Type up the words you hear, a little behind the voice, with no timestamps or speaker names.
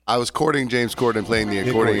I was courting James Corden, playing the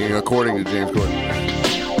accordion according to James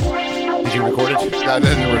Corden. Did you record it? I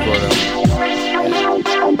didn't record it. I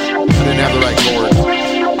didn't have the right chord.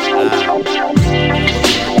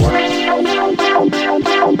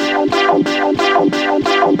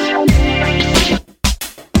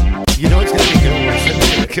 You know it's going to be good when we're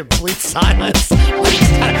sitting in complete silence.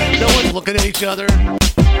 No one's looking at each other. You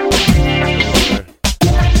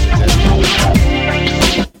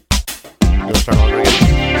want to start all over again?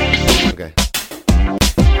 Okay.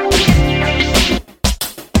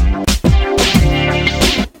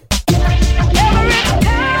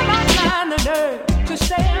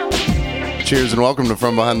 Cheers and welcome to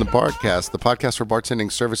From Behind the Podcast, the podcast for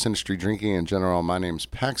bartending, service industry, drinking in general. My name's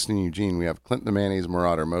Paxton Eugene. We have Clint the Mayonnaise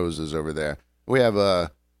Marauder Moses over there. We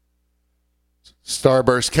have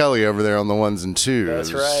Starburst Kelly over there on the ones and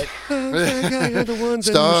twos. That's right.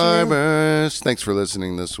 Starburst. Thanks for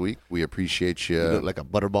listening this week. We appreciate you. You look like a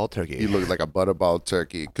butterball turkey. You look like a butterball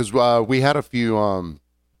turkey. Because we had a few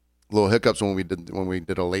little hiccups when we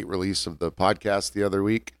did a late release of the podcast the other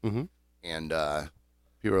week. Mm-hmm. And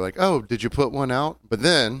people were like, oh, did you put one out? But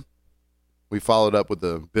then we followed up with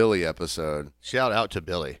the Billy episode. Shout out to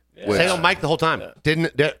Billy. Yeah. Stayed on mic the whole time.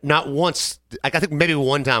 Not once. I think maybe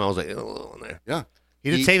one time I was like, oh, there. Yeah.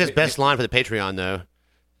 He did save his best line for the Patreon, though.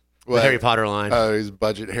 What? The Harry Potter line. Oh, his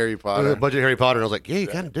budget Harry Potter. Budget Harry Potter. And I was like, yeah, you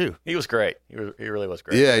kind of do. He was great. He really was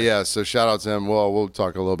great. Yeah. So shout out to him. Well, we'll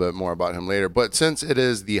talk a little bit more about him later. But since it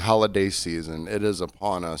is the holiday season, it is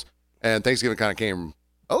upon us. And Thanksgiving kind of came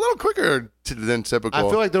a little quicker than typical. I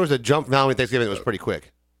feel like there was a jump from Halloween Thanksgiving that was pretty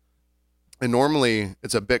quick. And normally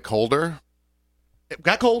it's a bit colder. It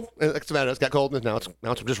got cold. It's got cold. Now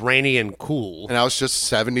it's just rainy and cool. And now it's just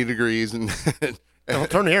 70 degrees. And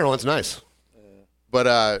Turn the air on. It's nice.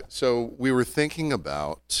 But so we were thinking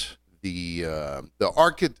about the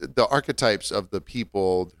archetypes of the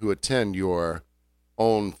people who attend your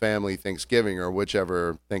own family Thanksgiving or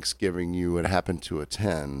whichever Thanksgiving you would happen to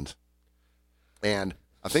attend. And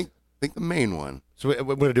I think the main one. So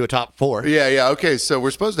we're going to do a top four. Yeah. Okay, so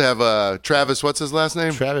we're supposed to have Travis. What's his last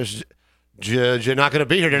name? Travis. You're not going to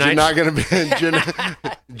be here tonight. You're not going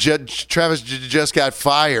to be. Travis just got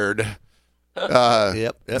fired.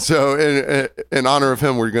 Yep. So in honor of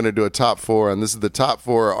him, we're going to do a top four, and this is the top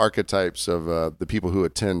four archetypes of the people who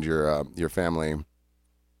attend your family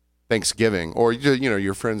Thanksgiving or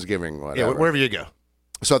your Friendsgiving, whatever. Yeah, wherever you go.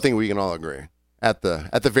 So I think we can all agree at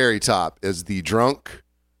the very top is the drunk,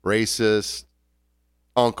 racist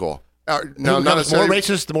uncle. No, not more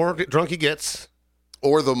racist, the more drunk he gets,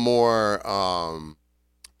 or the more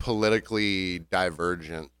politically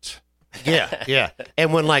divergent. Yeah.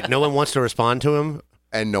 And when no one wants to respond to him,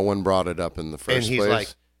 and no one brought it up in the first and he's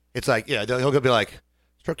place. He'll be like,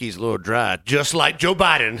 this turkey's a little dry, just like Joe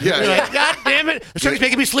Biden. Yeah. You're like, God damn it, this turkey's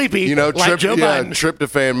making me sleepy. Like Joe Biden.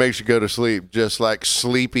 Tryptophan makes you go to sleep, just like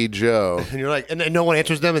Sleepy Joe. And you're like, and no one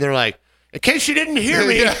answers them, and they're like, in case you didn't hear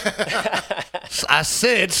me, I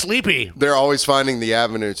said sleepy. They're always finding the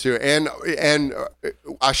avenue too, and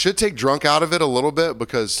I should take drunk out of it a little bit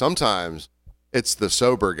because sometimes it's the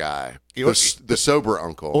sober guy, the sober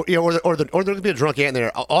uncle. Or there could be a drunk aunt in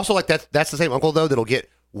there. Also, that's the same uncle though that'll get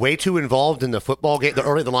way too involved in the football game,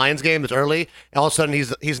 the Lions game that's early. And all of a sudden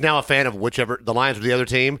he's now a fan of whichever the Lions or the other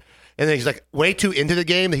team, and then he's like way too into the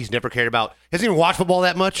game that he's never cared about. He doesn't even watch football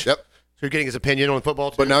that much. Yep. So you're getting his opinion on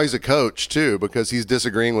football too. But now he's a coach too because he's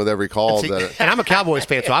disagreeing with every call. And I'm a Cowboys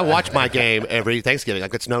fan, so I watch my game every Thanksgiving.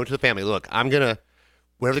 Like it's known to the family. Look, I'm gonna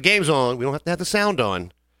whenever the game's on, we don't have to have the sound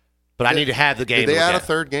on. But I need to have the game. Did they add a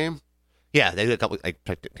third game? Yeah, they did a couple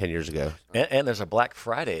 10 years ago. And there's a Black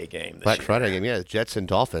Friday game this year. Friday game, yeah. Jets and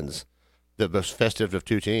Dolphins, the most festive of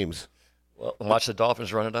two teams. Well, watch the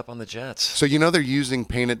Dolphins run it up on the Jets. So they're using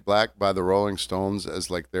 "Painted Black" by the Rolling Stones as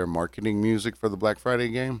their marketing music for the Black Friday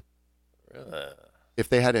game. If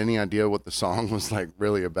they had any idea what the song was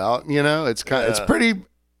really about, it's it's pretty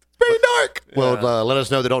dark. Well, let us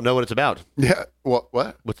know they don't know what it's about. Yeah. What?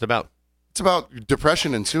 What's it about? It's about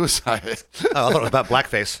depression and suicide. Oh, I thought it was about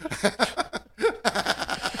blackface.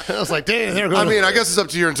 I was like, damn, they're going. I mean, I guess it's up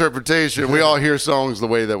to your interpretation. We all hear songs the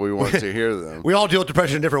way that we want to hear them. We all deal with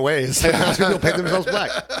depression in different ways. Some people paint themselves black.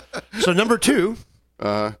 So number two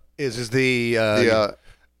is the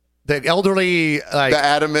elderly, the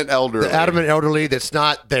adamant elderly, that's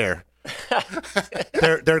not there.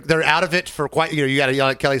 they're out of it for quite. You got to yell.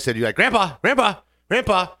 Like Kelly said, you're like, Grandpa.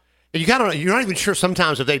 And you're not even sure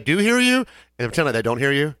sometimes if they do hear you and they pretend like they don't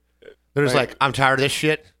hear you. They're just like, I'm tired of this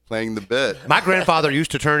shit. Playing the bit. My grandfather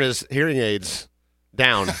used to turn his hearing aids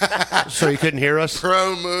down so he couldn't hear us.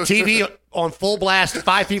 Pro move. TV on full blast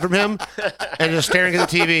 5 feet from him and just staring at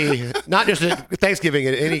the TV. Not just at Thanksgiving,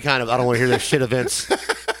 at any kind of, I don't want to hear this shit events.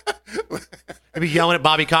 He'd be yelling at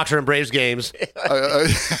Bobby Cox during Braves games.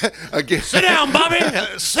 Again. Sit down, Bobby.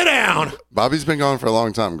 Sit down. Bobby's been gone for a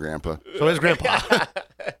long time, Grandpa. So is Grandpa.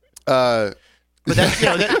 But that's,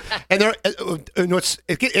 and there,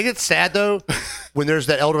 it gets sad though when there's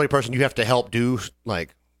that elderly person you have to help do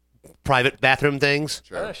like private bathroom things.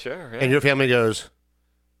 Sure. Oh, sure. Yeah. And your family goes,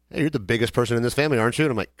 "Hey, you're the biggest person in this family, aren't you?"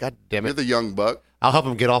 And I'm like, "God damn it!" You're the young buck. I'll help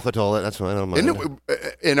him get off the toilet. That's fine. I don't mind.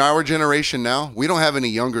 In our generation now, we don't have any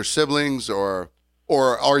younger siblings or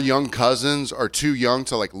our young cousins are too young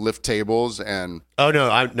to like lift tables and I'm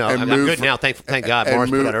good now. Thank God. Morris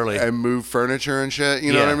put that early and move furniture and shit.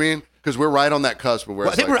 You know what I mean? Because we're right on that cusp. Where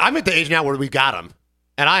I think I'm at the age now where we got them,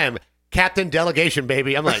 and I am captain delegation,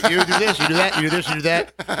 baby. I'm like, you do this, you do that, you do this, you do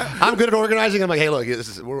that. I'm good at organizing. I'm like, hey, look,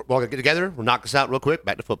 we're all gonna get together. We'll knock this out real quick.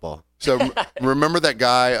 Back to football. So remember that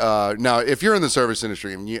guy. Now, if you're in the service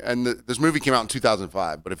industry this movie came out in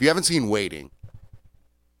 2005, but if you haven't seen Waiting,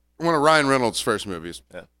 one of Ryan Reynolds' first movies,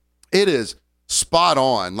 it is spot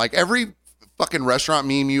on. Like every fucking restaurant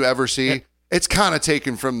meme you ever see, it's kind of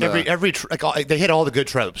taken from the they hit all the good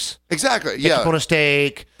tropes. Exactly. Ketchup on a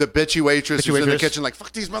steak. The bitchy waitress who's in the kitchen like,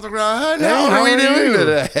 fuck these motherfuckers. How are we doing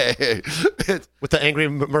today? With the angry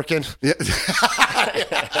merkin. Yeah.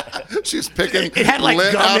 She was picking it had like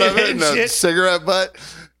lint gum out of it and and a shit. cigarette butt.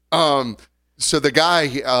 So the guy,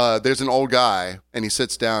 there's an old guy, and he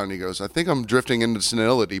sits down and he goes, I think I'm drifting into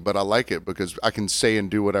senility, but I like it because I can say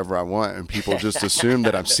and do whatever I want, and people just assume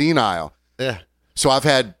that I'm senile. Yeah. So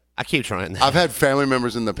I keep trying that. I've had family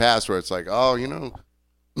members in the past where it's like, oh,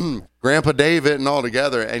 Grandpa David and all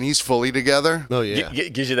together, and he's fully together. Oh, yeah.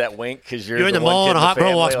 Gives you that wink because you're in the mall and a hot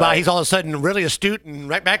girl walks by. He's all of a sudden really astute and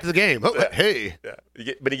right back to the game. Oh, hey.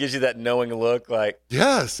 Yeah. But he gives you that knowing look like.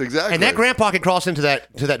 Yes, exactly. And that grandpa can cross into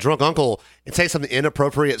that drunk uncle and say some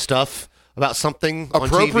inappropriate stuff about something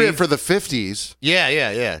appropriate on TV. For the 50s.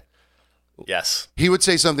 Yeah. Yes. He would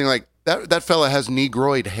say something like, that fella has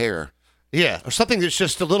negroid hair. Yeah, or something that's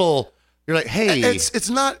just a little. You're like, hey, it's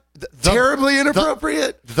not terribly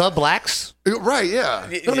inappropriate. The blacks, right? Yeah,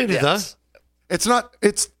 don't need the. It's not.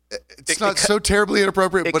 It's not so terribly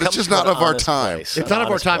inappropriate, but it's just not of our time. It's not of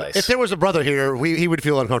our time. If there was a brother here, he would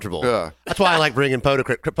feel uncomfortable. Yeah, that's why I like bringing Poe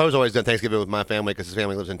to. Poe's always done Thanksgiving with my family because his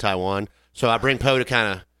family lives in Taiwan. So I bring Poe to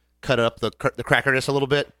kind of cut up the crackerness a little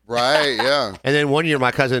bit. Right. Yeah. And then one year,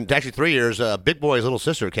 my cousin, actually 3 years, Big Boy's little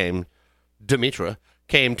sister came, Demetra.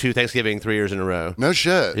 Came to Thanksgiving 3 years in a row. No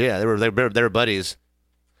shit. Yeah, they were buddies.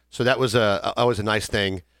 So that was always a nice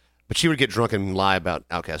thing. But she would get drunk and lie about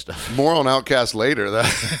Outcast stuff. More on Outcast later.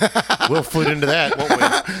 We'll foot into that, won't we?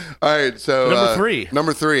 All right, so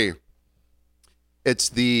Number three. It's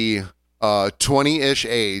the 20-ish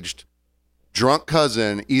aged drunk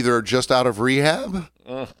cousin, either just out of rehab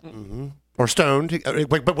or stoned,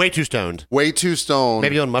 but way too stoned. Way too stoned.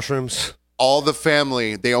 Maybe on mushrooms. All the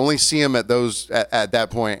family, they only see him at that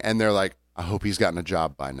point, and they're like, I hope he's gotten a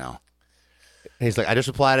job by now. And he's like, I just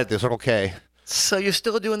applied at the Circle K. So you're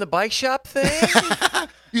still doing the bike shop thing?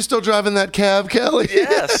 You still driving that cab, Kelly?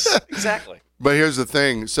 Yes, exactly. But here's the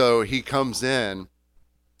thing. So he comes in,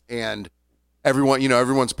 and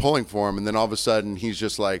everyone's pulling for him, and then all of a sudden he's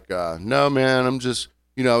just like, no, man, I'm just...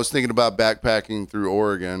 I was thinking about backpacking through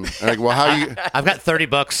Oregon. I'm like, well, how you? I've got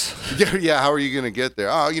 $30. Yeah. How are you gonna get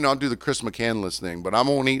there? Oh, I'll do the Chris McCandless thing, but I'm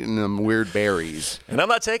only eating them weird berries. And I'm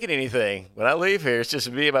not taking anything when I leave here. It's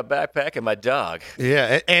just me and my backpack and my dog.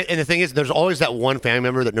 Yeah, and the thing is, there's always that one family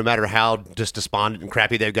member that no matter how just despondent and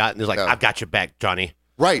crappy they've gotten, there's like, I've got your back, Johnny.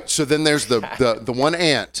 Right. So then there's the one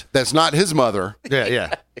aunt that's not his mother.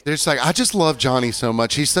 Yeah. They're just like, I just love Johnny so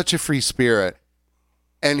much. He's such a free spirit.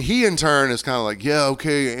 And he, in turn, is kind of like, yeah,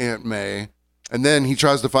 okay, Aunt May. And then he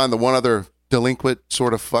tries to find the one other delinquent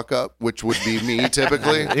sort of fuck up, which would be me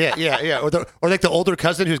typically. Yeah. Or like the older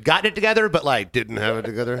cousin who's gotten it together, but like didn't have it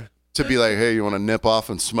together. To be like, hey, you want to nip off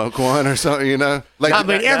and smoke one or something, Like, I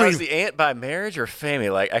mean, is the aunt by marriage or family,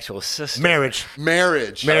 like actual sister? Marriage.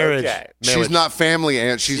 Okay. She's not family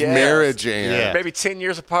aunt. She's marriage aunt. Yeah. Maybe 10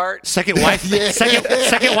 years apart. Second wife.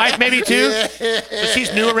 Second wife, maybe too. Yeah. So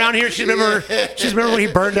she's new around here. She's remember when he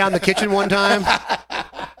burned down the kitchen one time.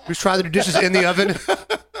 He was trying to do dishes in the oven.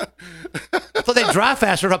 I thought they'd dry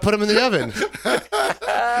faster if I put them in the oven.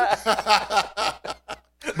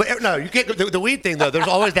 But no, you can't. The weed thing though, there's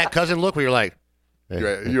always that cousin look where you're like, hey.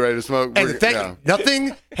 You ready to smoke? And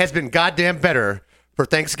nothing has been goddamn better for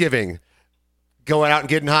Thanksgiving. Going out and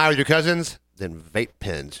getting high with your cousins than vape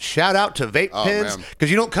pens. Shout out to vape pens man. because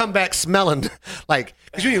you don't come back smelling like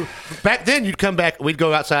because back then you'd come back. We'd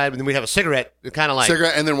go outside and then we'd have a cigarette, kind of like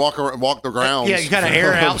cigarette, and then walk the grounds. Yeah, you kind of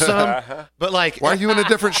air out some. But like, why are you in a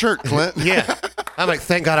different shirt, Clint? Yeah, I'm like,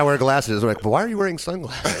 thank God I wear glasses. I'm like, but why are you wearing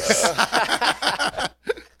sunglasses?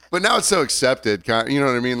 But now it's so accepted. You know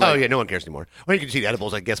what I mean? Like, Oh yeah, no one cares anymore. Well, you can eat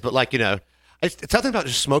edibles, I guess, but like it's something about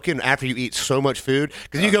just smoking after you eat so much food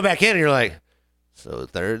because you go back in and you're like, so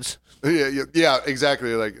thirds. Yeah,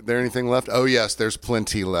 exactly. Like, there anything left? Oh yes, there's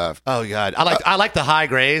plenty left. Oh God, I like the high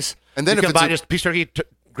grays. And then you if can it's buy just beef jerky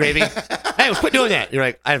gravy. Hey, quit doing that. You're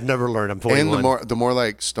like, I've never learned. I'm 41. And the more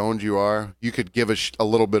like stoned you are, you could give a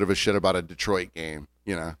little bit of a shit about a Detroit game.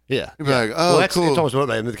 You know? Yeah. You'd be like, oh, well, cool. It's almost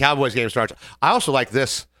when the Cowboys game starts. I also like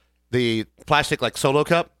the plastic like solo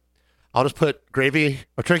cup. I'll just put gravy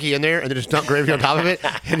or turkey in there and then just dump gravy on top of it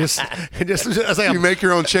and just it's like You make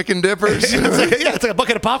your own chicken dippers. it's like a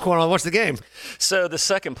bucket of popcorn while I watch the game. So the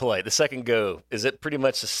second plate, the second go, is it pretty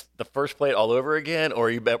much the first plate all over again, or are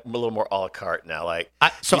you a little more a la carte now? Like,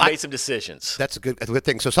 you made some decisions. That's a good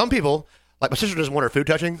thing. So some people, like my sister doesn't want her food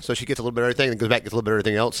touching, so she gets a little bit of everything and goes back and gets a little bit of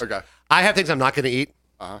everything else. Okay. I have things I'm not going to eat.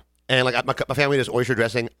 Uh-huh. And like my family does oyster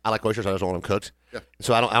dressing. I like oysters. I just don't want them cooked. Yeah.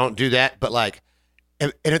 So I don't do that. But like,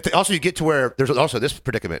 and also you get to where there's also this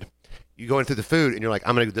predicament. You go in through the food and you're like,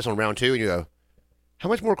 I'm going to do this on round 2. And you go, how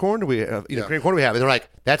much more corn do we green corn do we have? And they're like,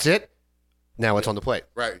 that's it. Now it's on the plate.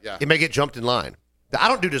 Right, yeah. It may get jumped in line. I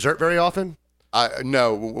don't do dessert very often.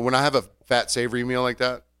 No, when I have a fat, savory meal like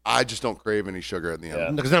that, I just don't crave any sugar at the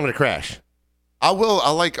end. Because then I'm going to crash. I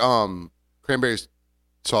like cranberry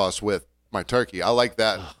sauce with my turkey. I like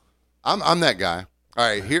that. I'm that guy. All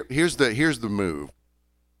right, here's the move.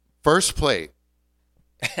 First plate,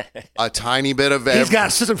 a tiny bit of He's got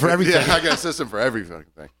a system for everything. Yeah, I got a system for every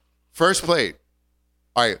fucking thing. First plate.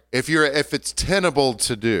 All right, if it's tenable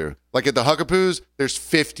to do, like at the Huckapoos, there's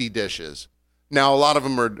 50 dishes. Now a lot of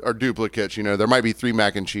them are duplicates. There might be 3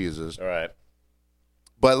 mac and cheeses. All right.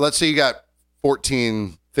 But let's say you got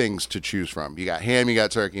 14 things to choose from. You got ham, you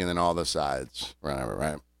got turkey, and then all the sides.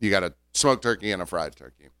 Right? You got a smoked turkey and a fried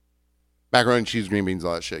turkey. Macaroni, cheese, green beans,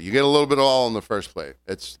 all that shit. You get a little bit of all in the first plate.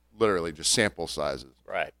 It's literally just sample sizes.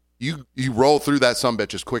 Right. You roll through that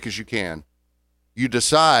sumbitch as quick as you can. You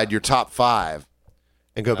decide your top 5.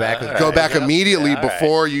 And go back. Go back immediately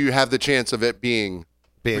before you have the chance of it being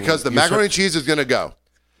because the macaroni and cheese is going to go.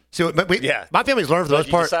 So, my family's learned for the most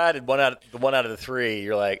part. You decided one out of the 3.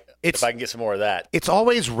 You're like, if I can get some more of that. It's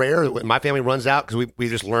always rare that when my family runs out because we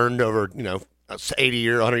just learned over 80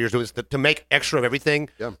 years, 100 years doing this to make extra of everything.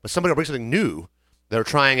 Yeah. But somebody will bring something new they're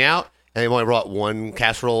trying out, and they've only brought one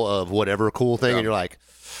casserole of whatever cool thing, and you're like,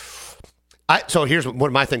 so here's one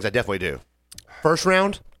of my things I definitely do. First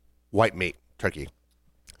round, white meat, turkey.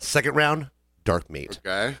 Second round, dark meat.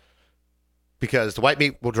 Okay. Because the white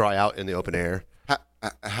meat will dry out in the open air.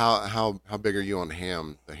 How big are you on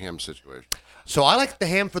ham? The ham situation. So I like the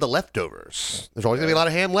ham for the leftovers. There's always going to be a lot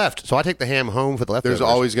of ham left. So I take the ham home for the leftovers. There's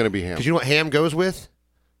always going to be ham. Because you know what ham goes with?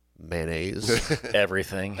 Mayonnaise.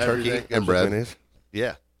 Everything. Turkey and bread. Mayonnaise.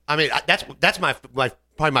 Yeah. I mean, that's my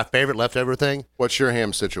probably my favorite leftover thing. What's your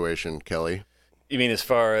ham situation, Kelly? You mean as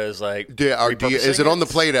far as like is it on the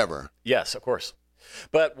plate ever? Yes, of course.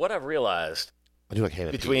 But what I've realized I do like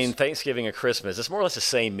ham between Thanksgiving and Christmas, it's more or less the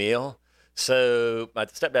same meal. So my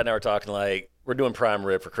stepdad and I were talking like we're doing prime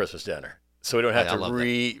rib for Christmas dinner. So we don't have to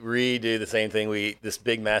redo the same thing. We eat this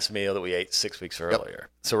big mass meal that we ate 6 weeks earlier.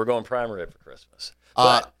 So we're going prime rib for Christmas.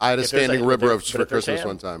 I had a standing rib roast for Christmas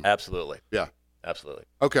one time. Absolutely. Yeah. Absolutely.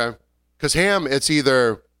 Okay. Because ham, it's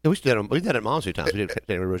either... Yeah, we did that at Mom's 2 times. We did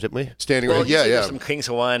standing rib roast, didn't we? Standing rib, yeah. Some King's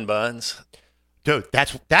Hawaiian buns. Dude,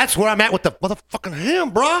 that's where I'm at with the motherfucking ham,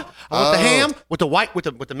 bro. I want the ham with the white with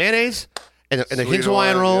the mayonnaise and the King's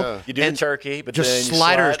Hawaiian roll. Yeah. You do the turkey, but just then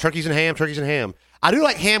sliders, turkeys and ham. I do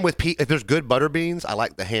like ham with if there's good butter beans. I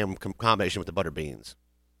like the ham combination with the butter beans.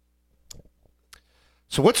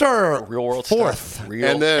 So what's our real world fourth stuff.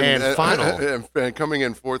 and final? And coming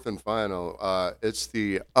in fourth and final, it's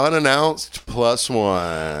the unannounced plus one.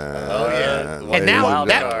 Oh yeah, and now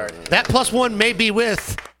that plus one may be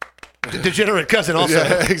with the degenerate cousin also.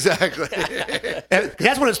 Yeah, exactly. And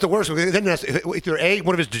that's when it's the worst. Then either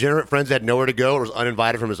one of his degenerate friends had nowhere to go or was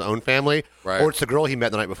uninvited from his own family, or it's the girl he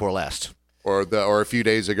met the night before last, or a few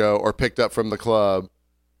days ago, or picked up from the club.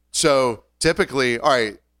 So typically, all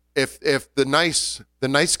right, if the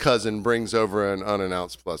nice cousin brings over an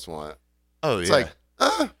unannounced plus one, it's like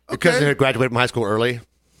okay. Your cousin had graduated from high school early.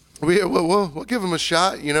 We'll give him a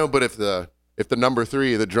shot, But if the number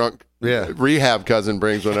 3, the drunk rehab cousin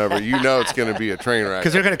brings whenever, you know it's going to be a train wreck.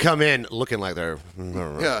 Because they're going to come in looking like they're.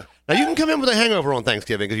 Yeah. Now you can come in with a hangover on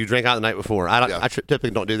Thanksgiving because you drank out the night before. I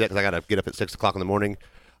typically don't do that because I got to get up at 6 o'clock in the morning.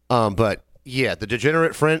 But yeah, the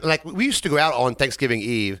degenerate friend. Like we used to go out on Thanksgiving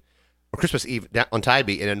Eve or Christmas Eve on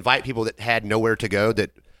Tybee and invite people that had nowhere to go.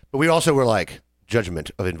 But we also were like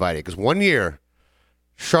judgment of inviting because one year,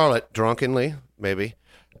 Charlotte drunkenly maybe.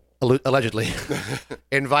 Allegedly,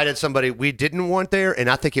 invited somebody we didn't want there, and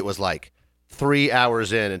I think it was like 3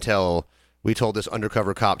 hours in until we told this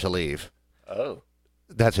undercover cop to leave. Oh.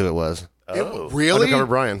 That's who it was. Oh. Really? Undercover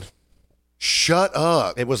Brian. Shut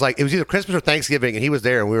up. It was either Christmas or Thanksgiving, and he was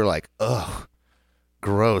there, and we were like, ugh,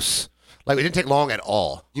 gross. Like, it didn't take long at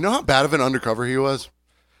all. You know how bad of an undercover he was?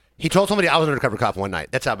 He told somebody I was an undercover cop one night.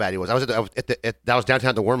 That's how bad he was. I was downtown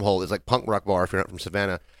at the Wormhole. It's like punk rock bar if you're not from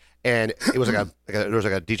Savannah. And it was there was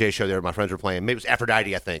a DJ show there. My friends were playing. Maybe it was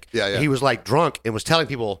Aphrodite, I think. Yeah, yeah. And he was like drunk and was telling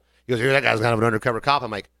people, he goes, that guy's kind of an undercover cop.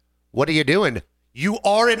 I'm like, what are you doing? You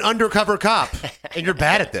are an undercover cop, and you're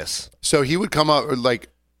bad at this. So he would come up like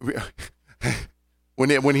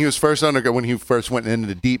when he was first when he first went into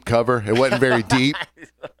the deep cover. It wasn't very deep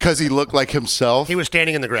because he looked like himself. He was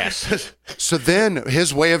standing in the grass. So then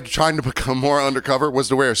his way of trying to become more undercover was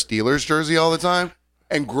to wear a Steelers jersey all the time.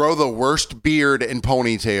 And grow the worst beard and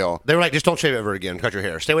ponytail. They were like, just don't shave ever again. Cut your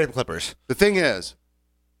hair. Stay away from clippers. The thing is,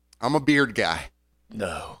 I'm a beard guy.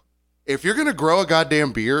 No. If you're gonna grow a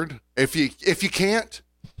goddamn beard, if you can't,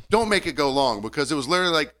 don't make it go long because it was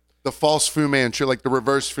literally like the false Fu Manchu, like the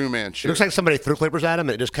reverse Fu Manchu. It looks like somebody threw clippers at him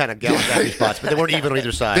and it just kind of gouged out his spots, but they weren't even on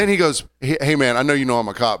either side. Then he goes, "Hey man, I know you know I'm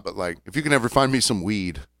a cop, but like, if you can ever find me some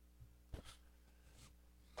weed."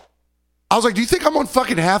 I was like, do you think I'm on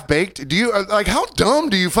fucking Half Baked? Do you like how dumb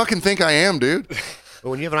do you fucking think I am, dude? But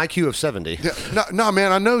when you have an IQ of 70. Yeah, no,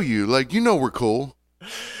 man, I know you. Like, you know we're cool.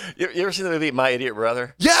 You ever seen the movie My Idiot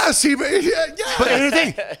Brother? Yes, yeah. But here's the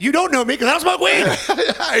thing, you don't know me because I don't smoke weed.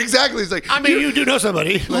 Yeah, exactly. He's like, I mean, you do know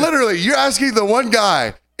somebody. Literally, you're asking the one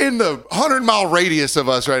guy in the 100-mile radius of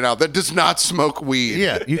us right now that does not smoke weed.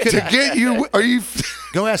 Yeah, you could to get you. Are you?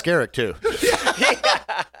 Go ask Eric too.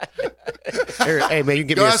 Eric, hey man, you can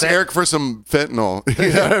get Go me a ask sack. Eric for some fentanyl.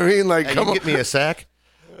 You know what I mean? Like, Hey, come you on. can get me a sack.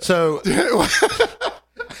 So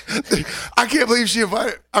I can't believe she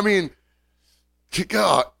invited. I mean,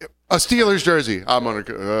 God, a Steelers jersey. I'm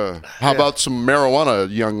gonna. How about some marijuana,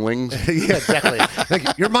 younglings? yeah, exactly.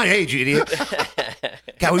 Like, you're my age, you idiot.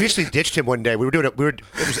 God, we actually ditched him one day. We were doing it. It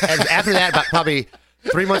was after that, about probably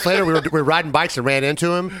 3 months later, we were riding bikes and ran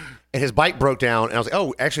into him, and his bike broke down. And I was like,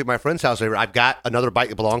 "Oh, actually, at my friend's house over, I've got another bike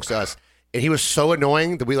that belongs to us." And he was so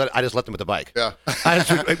annoying that I just left him with the bike. Yeah.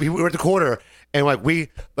 We were at the corner, and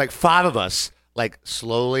like five of us, like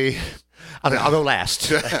slowly. I was like, I'll go last.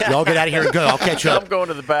 Y'all get out of here and go. I'll catch up. I'm going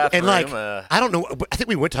to the bathroom. And like, I don't know. I think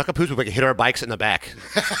we went to Huckapoo's. We hit our bikes in the back.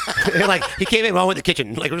 And like, he came in while I went to the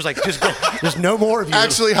kitchen. Like, it was like, just go. There's no more of you.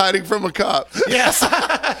 Actually hiding from a cop. Yes.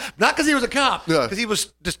 Not because he was a cop. Yeah. Because he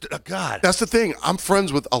was just, God. That's the thing. I'm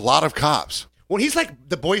friends with a lot of cops. When he's like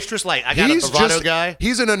the boisterous, like, I got a bravado guy.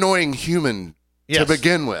 He's an annoying human to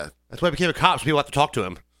begin with. That's why I became a cop, so people have to talk to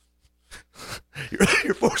him.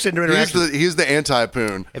 You're forced into interactions. He's the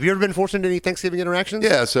anti-poon. Have you ever been forced into any Thanksgiving interactions?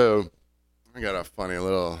 Yeah, so I got a funny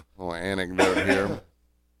little anecdote here.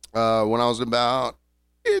 When I was about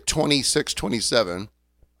 26, 27,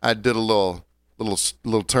 I did a little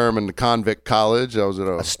term in the convict college. I was at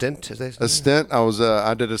a stint, as they say. A stint.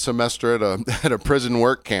 I did a semester at a prison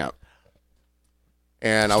work camp.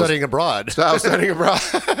 And studying abroad. So I was studying abroad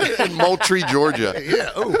in Moultrie, Georgia. Yeah.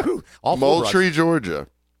 Oh, all Moultrie, Georgia.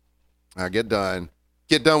 I get done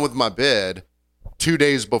with my bid 2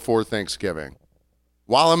 days before Thanksgiving.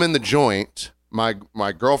 While I'm in the joint, my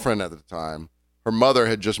girlfriend at the time, her mother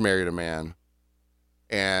had just married a man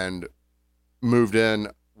and moved in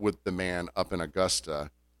with the man up in Augusta,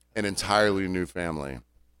 an entirely new family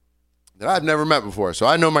that I'd never met before. So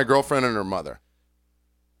I know my girlfriend and her mother.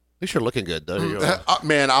 At least you're looking good, though.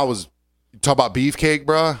 Man, I was talk about beefcake,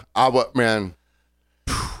 bro. Man.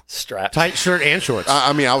 Strapped. Tight shirt and shorts.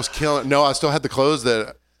 I mean, I was killing. No, I still had the clothes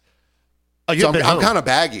that. Oh, so I'm kind of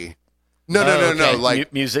baggy. No. Okay.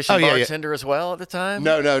 Like musician, bartender as well at the time.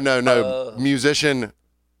 No. Musician.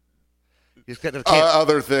 He's got the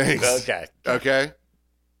other things. Okay.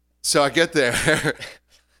 So I get there,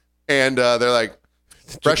 and they're like,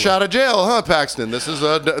 "Fresh out of jail, huh, Paxton? This is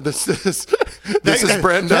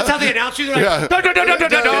Brenda." That's how they announce you. They're like,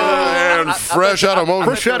 and fresh out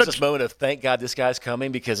of this moment of thank God this guy's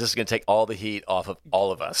coming because this is going to take all the heat off of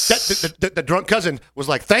all of us. The drunk cousin was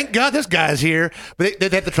like, "Thank God this guy's here." But they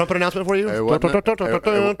had the trumpet announcement for you. It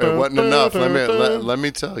wasn't enough. Let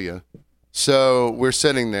me tell you. So we're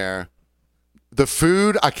sitting there, The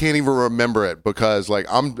food, I can't even remember it because like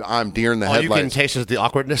I'm deer in the All headlights. you can taste is the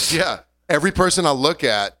awkwardness. Yeah. Every person I look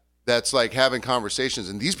at that's like having conversations,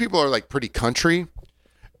 and these people are like pretty country.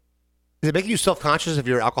 Is it making you self-conscious of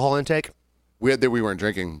your alcohol intake? We weren't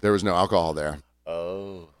drinking. There was no alcohol there.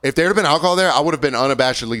 Oh. If there had been alcohol there, I would have been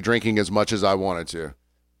unabashedly drinking as much as I wanted to.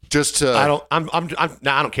 Just to. I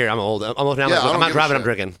don't care. I'm old. I'm old now. Yeah, I'm not give a driving. shit. I'm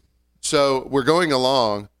drinking. So we're going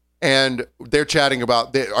along, and they're chatting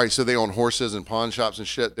about. All right, so they own horses and pawn shops and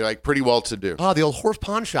shit. They're like pretty well to do. Oh, the old horse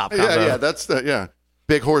pawn shop. Combo. Yeah, that's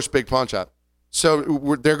big horse, big pawn shop. So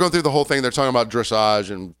they're going through the whole thing. They're talking about dressage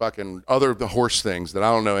and fucking the horse things that I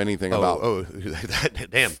don't know anything about. Oh,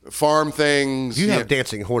 damn. Farm things. You have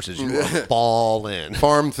dancing horses. You are ballin'.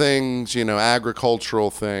 Farm things,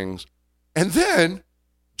 agricultural things. And then,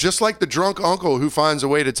 just like the drunk uncle who finds a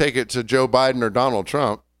way to take it to Joe Biden or Donald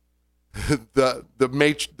Trump,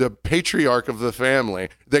 the patriarch of the family,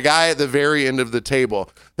 the guy at the very end of the table,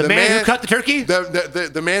 the man who cut the turkey,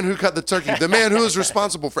 the man who cut the turkey, the man who is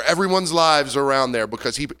responsible for everyone's lives around there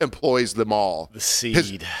because he employs them all. The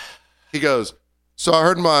seed. He goes, so I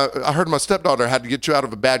heard my stepdaughter had to get you out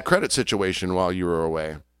of a bad credit situation while you were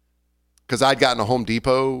away, because I'd gotten a Home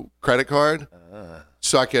Depot credit card,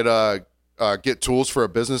 so I could get tools for a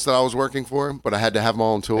business that I was working for, but I had to have my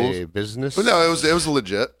own tools. A business? But no, it was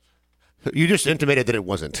legit. You just intimated that it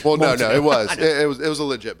wasn't. Well, no, it was. It was a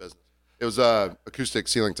legit business. It was acoustic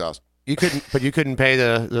ceiling tiles. You couldn't pay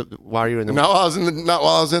the while you were in the. Not while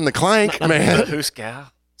I was in the clank, man. Who's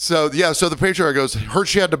gal? So the patriarch goes, heard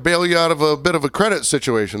she had to bail you out of a bit of a credit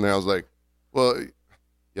situation there. I was like, well,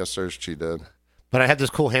 yes, sir, she did. But I had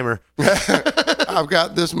this cool hammer. I've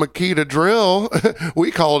got this Makita drill.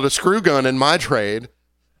 We call it a screw gun in my trade.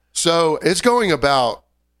 So it's going about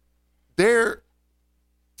there.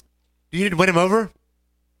 Do you need to win him over?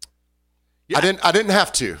 Yeah. I didn't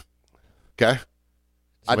have to. Okay.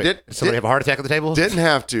 Did somebody have a heart attack at the table? Didn't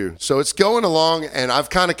have to. So it's going along, and I've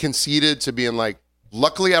kind of conceded to being like,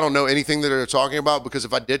 luckily I don't know anything that they're talking about, because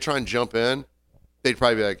if I did try and jump in, they'd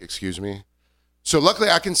probably be like, excuse me. So luckily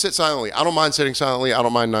I can sit silently. I don't mind sitting silently. I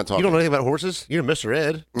don't mind not talking. You don't know anything about horses? You're Mr.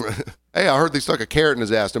 Ed. Hey, I heard they stuck a carrot in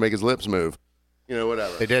his ass to make his lips move.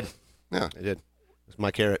 Whatever. They did. Yeah. They did. It's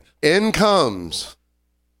my carrot. In comes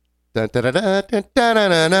the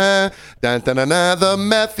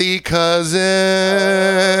methy cousin.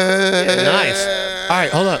 Nice. All right,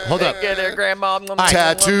 hold up. Get there, Grandma.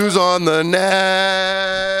 Tattoos on the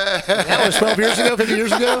neck. That was 12 years ago, 15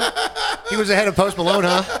 years ago? He was ahead of Post Malone,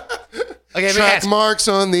 huh? Okay, Track marks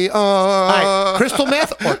on the arm. All right, crystal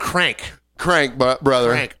meth or crank? Crank,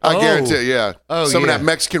 brother. Crank. I guarantee it, yeah. Oh, Some of yeah. that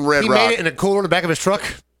Mexican red He rock. made it in a cooler in the back of his truck?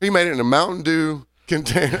 He made it in a Mountain Dew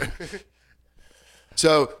container.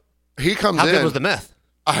 So he comes How in. How good was the meth?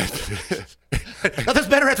 Nothing's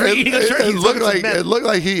better after eating a turkey. It looked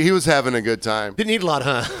like he was having a good time. Didn't eat a lot,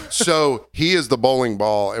 huh? So he is the bowling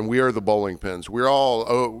ball, and we are the bowling pins. We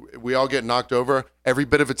all get knocked over. Every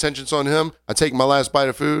bit of attention's on him. I take my last bite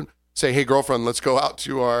of food, say, hey, girlfriend, let's go out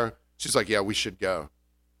to our... She's like, yeah, we should go.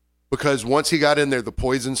 Because once he got in there, the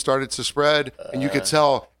poison started to spread, and you could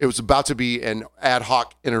tell it was about to be an ad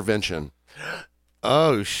hoc intervention.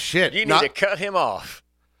 Oh, shit. You need to cut him off.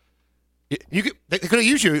 They could have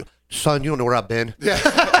used you. Son, you don't know where I've been. Yeah.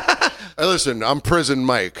 Hey, listen, I'm Prison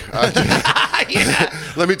Mike.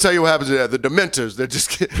 Let me tell you what happens there. The Dementors, they're just...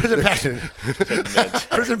 Prison Paxton.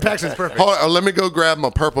 Prison Paxton's perfect. Hold on, let me go grab my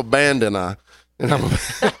purple bandana. And I'm...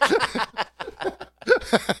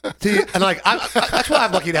 See, and like, that's why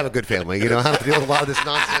I'm lucky to have a good family. I don't have to deal with a lot of this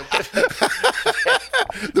nonsense.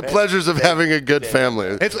 The pleasures of having a good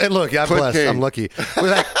family. And look, I'm blessed. I'm lucky.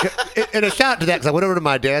 And a shout out to that, because I went over to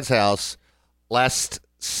my dad's house last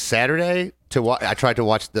Saturday to watch. I tried to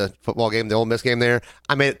watch the football game, the Ole Miss game there.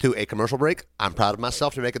 I made it through a commercial break. I'm proud of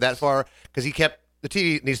myself to make it that far, because the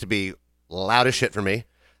TV needs to be loud as shit for me.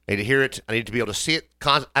 I need to hear it. I need to be able to see it.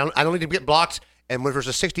 I don't need to get blocked. And when there's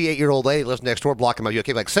a 68-year-old lady lives next door blocking my UK,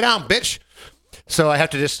 like, sit down, bitch. So I have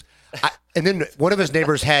to just, and then one of his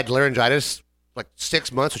neighbors had laryngitis, like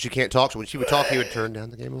 6 months, so she can't talk. So when she would talk, he would turn down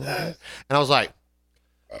the game a little bit. And I was like,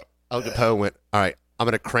 I looked at Poe and went, all right, I'm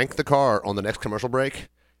going to crank the car on the next commercial break.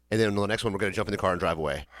 And then on the next one, we're going to jump in the car and drive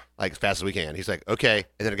away, like, as fast as we can. He's like, okay.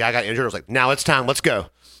 And then a guy got injured. I was like, now it's time. Let's go.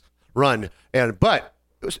 Run. But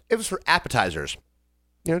it was for appetizers.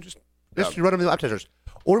 Just run them the appetizers.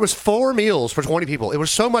 Or it was 4 meals for 20 people. It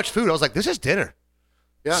was so much food. I was like, this is dinner.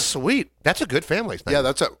 Yeah. Sweet. That's a good family thing.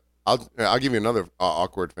 Yeah, I'll give you another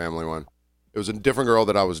awkward family one. It was a different girl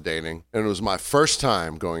that I was dating, and it was my first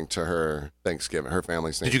time going to her Thanksgiving, her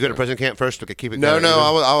family's Thanksgiving. Did you go to prison camp first to keep it No, going?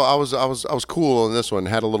 I was cool on this one.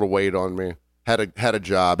 Had a little weight on me. had a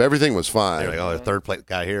job. Everything was fine. You're like, oh, the third plate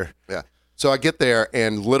guy here. Yeah. So I get there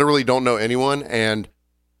and literally don't know anyone, and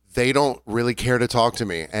they don't really care to talk to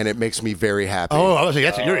me, and it makes me very happy. Oh, I was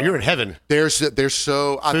like, you're in heaven. They're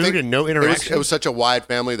so. I Food think and no interaction. It was such a wide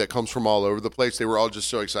family that comes from all over the place. They were all just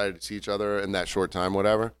so excited to see each other in that short time,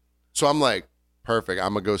 whatever. So I'm like, perfect.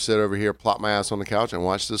 I'm gonna go sit over here, plop my ass on the couch, and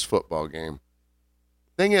watch this football game.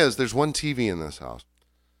 Thing is, there's one TV in this house.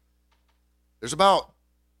 There's about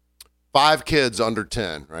 5 kids under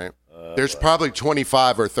 10, right? There's probably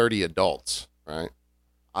 25 or 30 adults, right?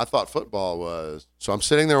 I thought football was. So I'm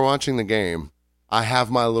sitting there watching the game. I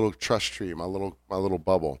have my little trust tree, my little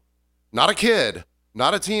bubble. Not a kid,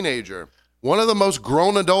 not a teenager. One of the most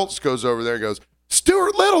grown adults goes over there and goes,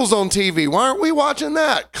 Stuart Little's on TV. Why aren't we watching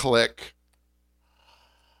that? Click.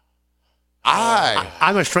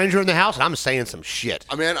 I'm a stranger in the house, and I'm saying some shit.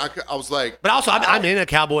 I mean, I was like. But also, I'm in a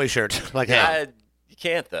cowboy shirt. Like, hey. You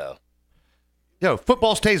can't, though. Yo,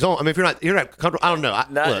 football stays on. I mean, if you're not comfortable, I don't know.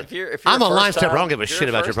 Look, if you're I'm a line stepper. I don't time- give a shit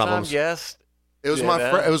about your problems. Yes. It was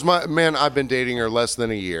my man. I've been dating her less than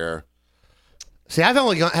a year. See, I've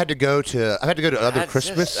only had to go to other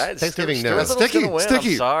Christmas, Thanksgiving. No,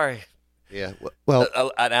 Sticky. I'm sorry. Yeah. Well,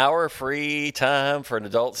 an hour free time for an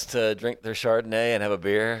adults to drink their Chardonnay and have a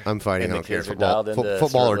beer. I'm fighting. And I the don't care. kids are dialed into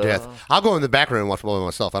Football or Stuart death. Little. I'll go in the back room and watch football by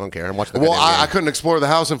myself. I don't care. I'm watching the Well, goddamn game. I couldn't explore the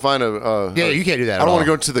house and find a. Yeah, you can't do that. I don't want to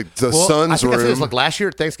go into the son's I think room. I said this, look, last year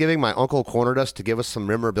at Thanksgiving, my uncle cornered us to give us some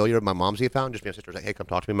memorabilia of my mom's he found. Just me and my sister was like, hey, come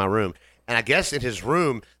talk to me in my room. And I guess in his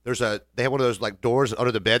room, they have one of those like doors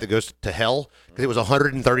under the bed that goes to hell because it was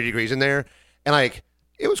 130 degrees in there. And like,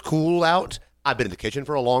 it was cool out. I've been in the kitchen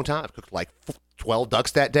for a long time. I've cooked like 12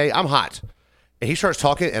 ducks that day. I'm hot. And he starts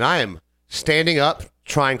talking, and I am standing up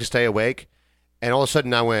trying to stay awake. And all of a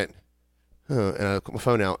sudden I went, and I put my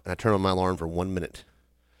phone out, and I turned on my alarm for 1 minute.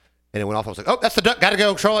 And it went off. I was like, oh, that's the duck. Got to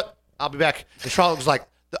go, Charlotte. I'll be back. And Charlotte was like,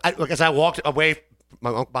 as I walked away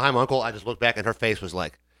behind my uncle, I just looked back, and her face was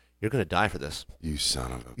like, you're going to die for this. You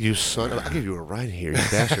son of a. You son of a. I'll give you a ride here, you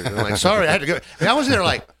bastard. And I'm like, sorry, I had to go. And I was there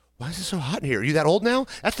like, why is it so hot in here? Are you that old now?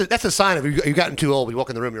 That's a sign of you gotten too old. You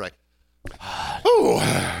walk in the room, you're like,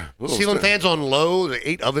 ceiling fans on low, the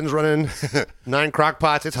 8 ovens running, 9 crock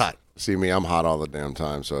pots. It's hot. See me, I'm hot all the damn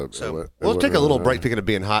time. So we'll take a little break speaking of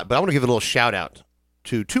being hot, but I want to give a little shout out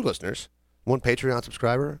to 2 listeners, 1 Patreon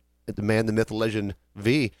subscriber, the man, the myth, the legend,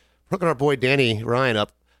 V, hooking our boy Danny Ryan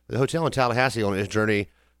up at the hotel in Tallahassee on his journey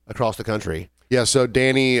across the country. Yeah, so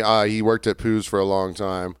Danny, he worked at Pooh's for a long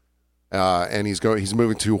time, and he's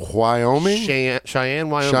moving to Wyoming, Cheyenne,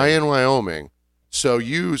 Wyoming. Cheyenne, Wyoming. So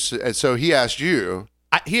he asked you.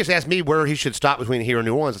 He has asked me where he should stop between here and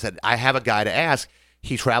New Orleans. I said, I have a guy to ask.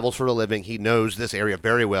 He travels for a living. He knows this area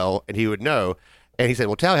very well, and he would know. And he said,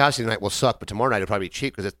 well, Tallahassee tonight will suck, but tomorrow night it'll probably be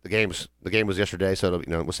cheap because the game was yesterday, so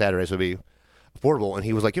it was Saturday, so it'll be affordable. And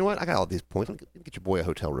he was like, you know what? I got all these points. Let me get your boy a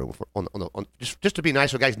hotel room just to be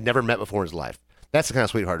nice to a guy he's never met before in his life. That's the kind of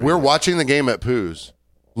sweetheart. We're watching the game at Pooh's.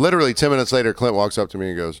 Literally 10 minutes later, Clint walks up to me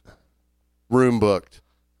and goes, "Room booked."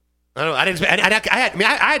 I don't know. I didn't.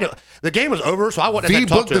 I had. The game was over, so I wasn't. V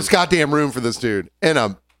booked this goddamn room for this dude, and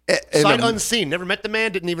sight unseen. Never met the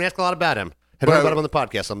man. Didn't even ask a lot about him. Had heard about him on the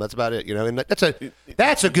podcast. So that's about it. You know, and that's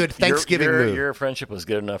a good Thanksgiving move. Your friendship was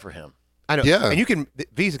good enough for him. I know. Yeah. And you can.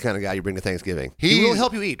 V's the kind of guy you bring to Thanksgiving. He will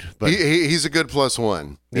help you eat. But he's a good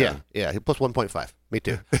 +1. Yeah. He plus 1.5. Me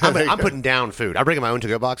too. I'm putting down food. I bring in my own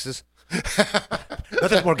to-go boxes.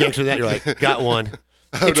 Nothing more gangster than that. You're like, got one.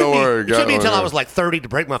 Don't worry. It took me until I was like 30 to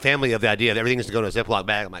break my family of the idea that everything needs to go in a Ziploc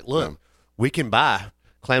bag. I'm like, look, we can buy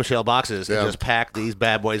clamshell boxes and just pack these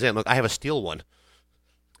bad boys in. Look, I have a steel one.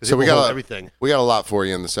 So we got everything. We got a lot for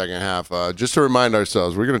you in the second half. Just to remind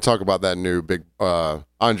ourselves, we're going to talk about that new big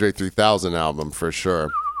Andre 3000 album for sure.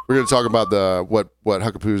 We're going to talk about what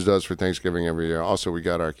Huckapoo's does for Thanksgiving every year. Also, we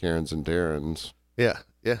got our Karens and Darrens. Yeah,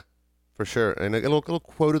 for sure. And a little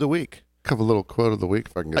quote of the week. Have a little quote of the week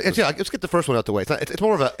if I can get let's get the first one out the way. It's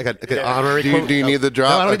more of an honorary quote. Do you need the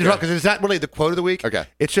drop? No, I don't need the drop because it's not really the quote of the week. Okay.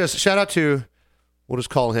 It's just shout out to, we'll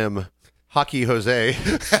just call him Hockey Jose.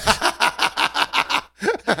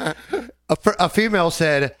 A female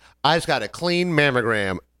said, I just got a clean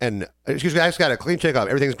mammogram. And, excuse me, I just got a clean checkup.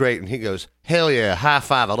 Everything's great. And he goes, hell yeah, high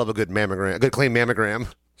five. I love a good mammogram, a good clean mammogram.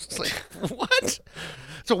 It's like, what?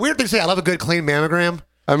 It's a weird thing to say, I love a good clean mammogram.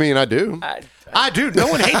 I mean, I do. I do. No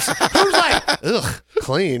one hates it. Who's like, ugh,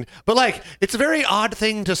 clean? But like, it's a very odd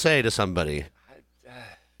thing to say to somebody.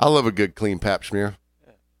 I love a good clean pap smear.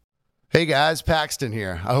 Hey guys, Paxton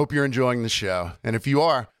here. I hope you're enjoying the show. And if you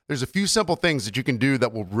are, there's a few simple things that you can do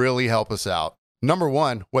that will really help us out. Number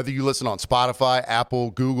one, whether you listen on Spotify,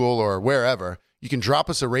 Apple, Google, or wherever, you can drop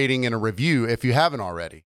us a rating and a review if you haven't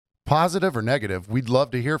already. Positive or negative, we'd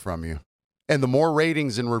love to hear from you. And the more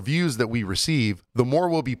ratings and reviews that we receive, the more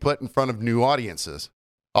we'll be put in front of new audiences.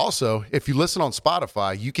 Also, if you listen on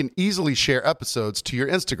Spotify, you can easily share episodes to your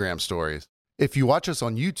Instagram stories. If you watch us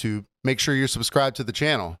on YouTube, make sure you're subscribed to the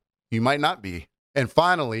channel. You might not be. And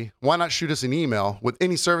finally, why not shoot us an email with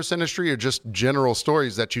any service industry or just general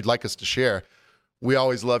stories that you'd like us to share? We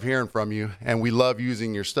always love hearing from you, and we love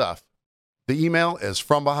using your stuff. The email is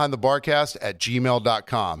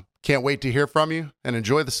FromBehindTheBarcast@gmail.com. Can't wait to hear from you, and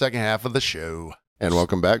enjoy the second half of the show. And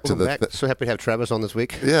welcome back to the. So happy to have Travis on this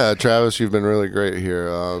week. Yeah, Travis, you've been really great here.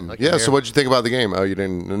 Yeah. So, what'd you think about the game? Oh, you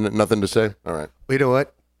didn't. Nothing to say. All right. Well, you know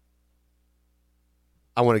what?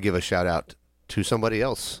 I want to give a shout out to somebody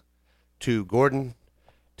else, to Gordon,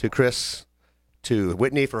 to Chris, to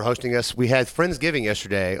Whitney for hosting us. We had Friendsgiving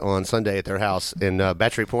yesterday on Sunday at their house in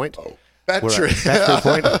Battery Point. Oh, Battery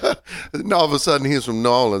Point. And all of a sudden, he's from New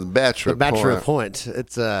Orleans. Battery Point.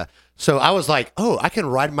 It's So I was like, oh, I can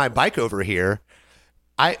ride my bike over here.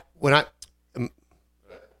 You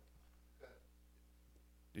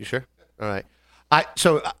sure? All right.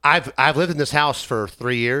 I've lived in this house for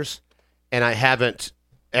 3 years, and I haven't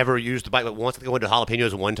ever used the bike but once. I think I went to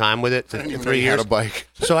Jalapenos one time with it in 3 years. Had a bike.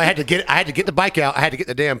 So I had to get the bike out. I had to get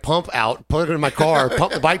the damn pump out, put it in my car,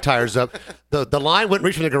 pump the bike tires up. The line wouldn't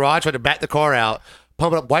reach from the garage, so I had to back the car out,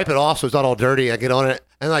 pump it up, wipe it off so it's not all dirty. I get on it,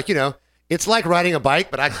 and it's like riding a bike,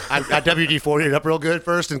 but I WD-40'd it up real good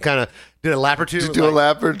first and kind of did a lap or two. Just do a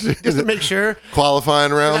lap or two. Just to make sure.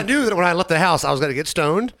 Qualifying round. I knew that when I left the house, I was going to get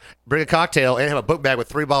stoned, bring a cocktail, and have a book bag with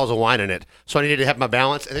 3 bottles of wine in it. So I needed to have my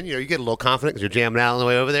balance. And then, you get a little confident because you're jamming out on the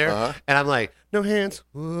way over there. Uh-huh. And I'm like, no hands.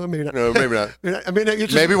 Maybe not. No, maybe not.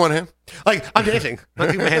 Maybe one hand. Like, I'm dancing. I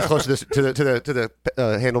keep my hands close to the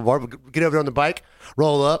handlebar. Get over there on the bike,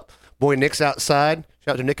 roll up. Boy Nick's outside.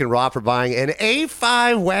 Shout out to Nick and Rob for buying an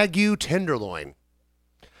A5 Wagyu tenderloin.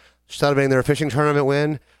 Celebrating their fishing tournament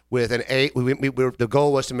win with an the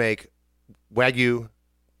goal was to make A5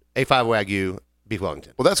 Wagyu beef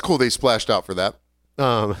Wellington. Well, that's cool. They splashed out for that.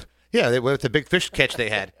 Yeah, with the big fish catch they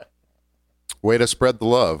had. Way to spread the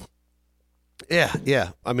love. Yeah.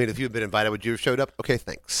 I mean, if you had been invited, would you have showed up? Okay,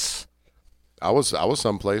 thanks. I was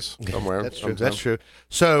someplace, somewhere. That's true.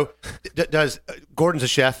 So, does Gordon's a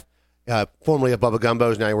chef, formerly of Bubba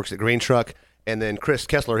Gumbo's. Now he works at Green Truck. And then Chris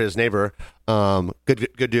Kessler, his neighbor, good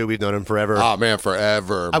dude. We've known him forever. Oh man,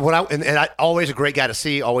 forever. Always a great guy to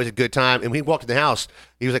see. Always a good time. And when he walked in the house,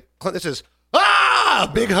 he was like, "Clint, this is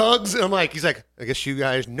big hugs." And he's like, "I guess you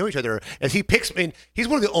guys know each other." As he picks me, he's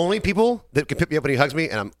one of the only people that can pick me up when he hugs me,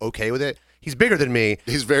 and I'm okay with it. He's bigger than me.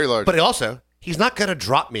 He's very large, but he's not gonna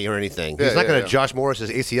drop me or anything. He's not gonna Josh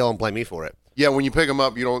Morris's ACL and blame me for it. Yeah, when you pick him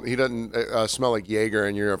up, he doesn't smell like Jaeger,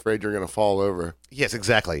 and you're afraid you're going to fall over. Yes,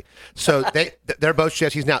 exactly. So they're both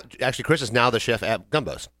chefs. Chris is now the chef at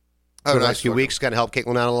Gumbo's. For the last few weeks, kind of helped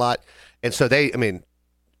Caitlin out a lot, and so they,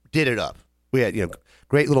 did it up. We had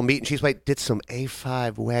great little meat and cheese plate. Did some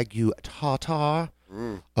A5 Wagyu tartare.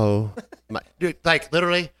 Oh my, dude!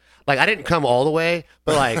 Literally. I didn't come all the way,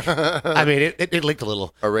 but it leaked a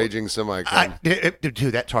little. A raging semi-cum.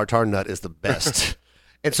 Dude, that tartare nut is the best.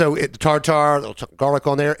 And so the tartare, a little garlic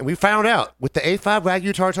on there, and we found out with the A5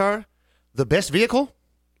 Wagyu tartare, the best vehicle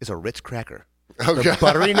is a Ritz cracker. Okay. The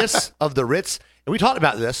butteriness of the Ritz, and we talked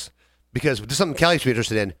about this because this is something Kelly should be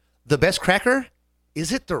interested in. The best cracker,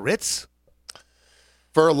 is it the Ritz?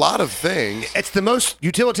 For a lot of things. It's the most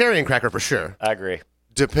utilitarian cracker for sure. I agree.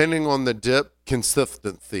 Depending on the dip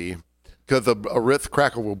consistency, because a Ritz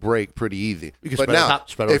cracker will break pretty easy. But now,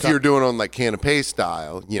 if you're doing on canapé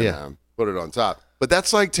style, put it on top. But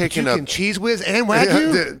that's like taking cheese whiz and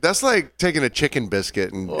Wagyu. That's like taking a chicken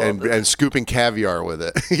biscuit and scooping caviar with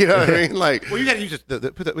it. You know what I mean? Well, you got to use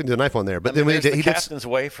put the knife on there. But then there's the captain's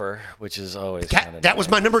wafer, which is always that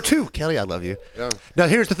was my number 2. Kelly, I love you. Yeah. Now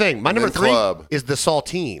here's the thing. My number 3 is the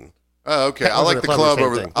saltine. Oh, okay. I like the club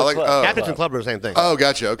over there. Captain's and club are the same thing. Oh,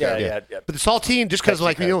 gotcha. Okay. Yeah. But the saltine, just because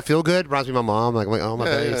you don't feel good, reminds me of my mom. Oh, my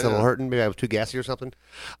belly's a little hurting. Maybe I was too gassy or something.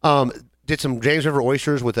 Did some James River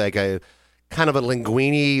oysters with a kind of a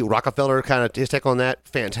linguine Rockefeller kind of his take on that.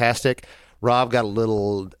 Fantastic. Rob got a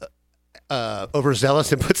little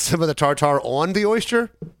overzealous and put some of the tartare on the oyster.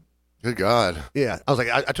 Good God. Yeah. I was like,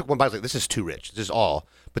 I took one bite. I was like, this is too rich. This is all.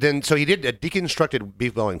 But then, so he did a deconstructed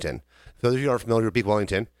beef Wellington. For those of you who are familiar with beef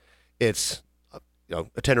Wellington, it's a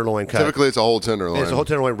tenderloin cut. Typically, it's a whole tenderloin. It's a whole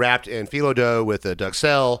tenderloin wrapped in phyllo dough with a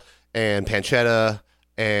duxelle and pancetta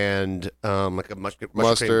and like a mustard.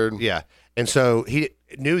 Mustard. Yeah. And so he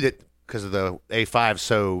knew that because of the A5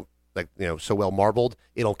 so so well marbled,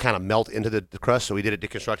 it'll kind of melt into the crust. So we did it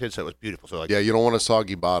deconstructed, so it was beautiful. So yeah, you don't want a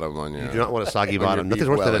soggy bottom on you. You do not want a soggy bottom. Nothing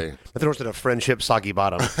worse than a friendship soggy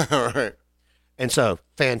bottom. All right. And so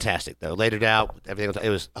fantastic though. Laid it out, everything. It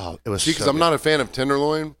was. See, because I'm not a fan of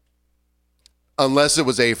tenderloin, unless it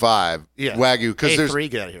was A5 Wagyu. Because A3,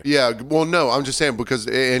 get out of here. Yeah, well, no, I'm just saying because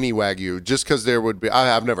any Wagyu, just because there would be.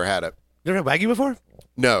 I've never had it. You never had Wagyu before?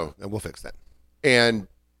 No, We'll fix that. and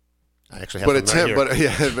I actually have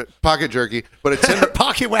but pocket jerky, but a tender,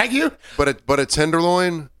 pocket Wagyu. but a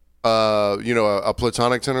tenderloin, a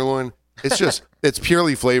platonic tenderloin. It's just it's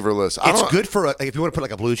purely flavorless. It's good for if you want to put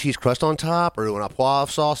like a blue cheese crust on top or an poivre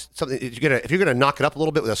sauce. Something if you're gonna knock it up a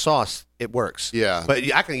little bit with a sauce, it works. Yeah, but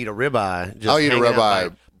I can eat a ribeye. I'll eat a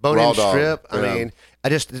ribeye, bone-in strip. Yeah. I mean,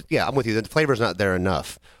 I'm with you. The flavor's not there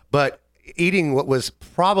enough. But eating what was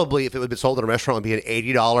probably, if it would be sold at a restaurant, would be an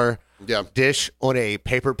 $80 dish on a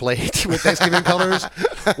paper plate with Thanksgiving colors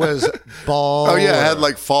was ball. Oh yeah, it had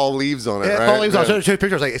like fall leaves on it. Yeah, right? fall leaves. I showed you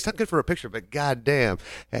pictures. Like it's not good for a picture, but goddamn,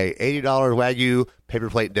 hey, $80 Wagyu paper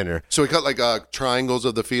plate dinner. So he cut like triangles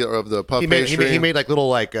of the puff pastry. He made like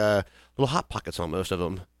little hot pockets on most of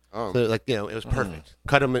them. Oh, so it was perfect.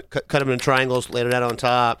 Cut them in triangles, laid it out on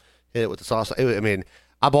top, hit it with the sauce.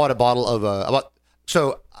 I bought a bottle of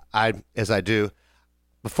as I do.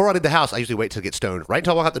 Before I leave the house, I usually wait to get stoned right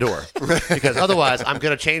until I walk out the door because otherwise I'm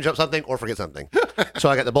going to change up something or forget something. So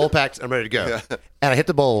I got the bowl packed. I'm ready to go. Yeah. And I hit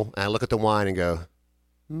the bowl and I look at the wine and go,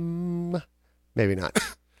 maybe not.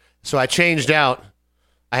 So I changed out.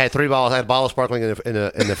 I had 3 bottles. I had a bottle of sparkling in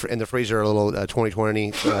the freezer, a little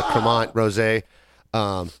 2020 Cremant rosé,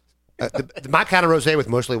 my kind of rosé with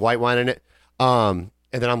mostly white wine in it. And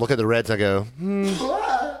then I'm looking at the reds and I go,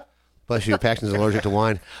 bless you, Paxton's allergic to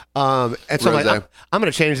wine. And so I'm like, I'm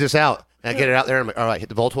going to change this out. And I get it out there. And I'm like, all right, hit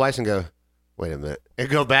the bowl twice and go, wait a minute. And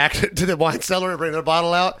go back to the wine cellar and bring the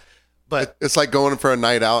bottle out. But it's like going for a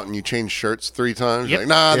night out and you change shirts 3 times. Yep. Like,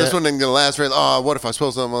 nah, this one ain't going to last. Oh, what if I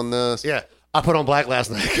spill something on this? Yeah. I put on black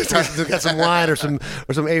last night because I got some wine or some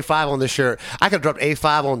A5 on this shirt. I could have dropped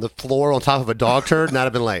A5 on the floor on top of a dog turd and I'd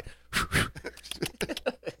have been like...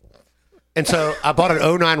 And so I bought an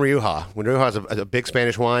 09 Rioja. When Rioja is a big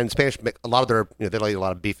Spanish wine. Spanish, a lot of their, they like a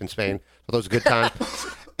lot of beef in Spain. So that was a good time.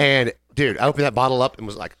 And dude, I opened that bottle up and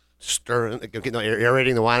was like stirring,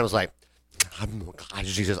 aerating the wine. I was like,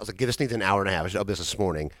 Jesus. I was like, give this thing an hour and a half. I should open this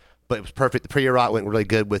morning. But it was perfect. The Priorat went really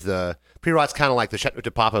good with Priorat's kind of like the Chateau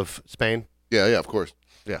de Pop of Spain. Yeah, of course.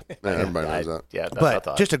 Yeah. Everybody knows that. Yeah,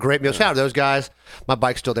 but just a great meal. Shout out to those guys. My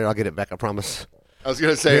bike's still there. I'll get it back, I promise. I was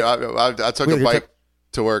going to say, I took a bike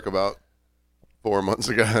to work about 4 months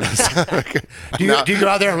ago. Do you go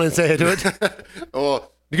out there and say to it?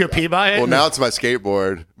 Well, you go pee by it? Well, now it's my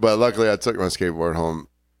skateboard, but luckily I took my skateboard home.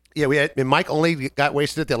 Yeah, Mike only got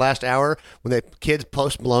wasted at the last hour when the kids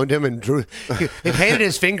post-maloned him and drew. He painted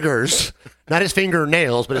his fingers, not his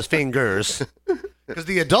fingernails, but his fingers. Because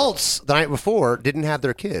the adults the night before didn't have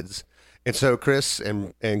their kids. And so Chris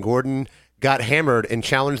and Gordon got hammered and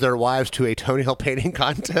challenged their wives to a toenail painting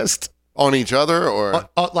contest. On each other, or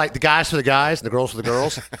like the guys for the guys and the girls for the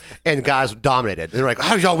girls, and the guys dominated. They're like,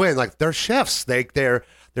 "How did y'all win?" Like they're chefs. They're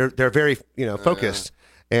very focused.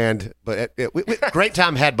 But great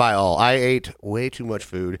time had by all. I ate way too much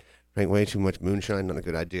food, drank way too much moonshine. Not a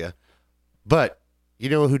good idea. But you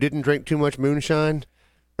know who didn't drink too much moonshine,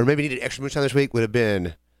 or maybe needed extra moonshine this week would have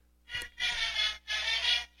been.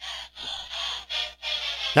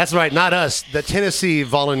 That's right, not us. The Tennessee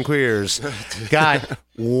Volunteers got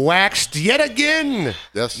waxed yet again.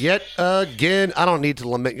 Yes. Yet again. I don't need to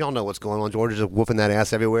lament. Y'all know what's going on. Georgia's just whooping that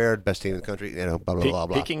ass everywhere. Best team in the country. Blah, blah, blah,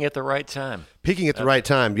 blah. Peaking at the right time. Peaking at the right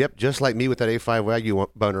time. Yep, just like me with that A5 Wagyu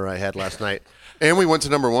boner I had last night. And we went to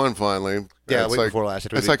number 1 finally. Yeah, week before last.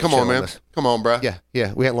 It's like, come on, man. Come on, bro. Yeah.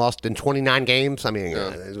 We hadn't lost in 29 games. I mean,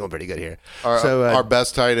 it's going pretty good here. Our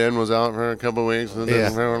best tight end was out for a couple of weeks.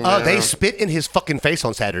 They spit in his fucking face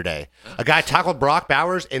on Saturday. A guy tackled Brock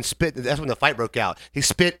Bowers and spit. That's when the fight broke out. He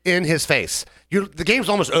spit in his face. The game's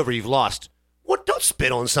almost over. You've lost. What? Don't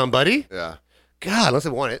spit on somebody. Yeah. God, unless they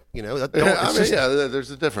want it.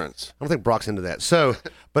 There's a difference. I don't think Brock's into that. So,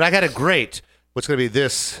 but I got a great. What's going to be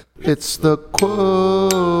this? It's the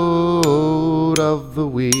quote of the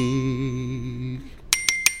week.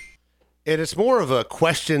 And it's more of a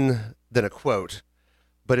question than a quote,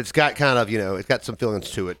 but it's got kind of, it's got some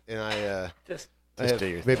feelings to it. And I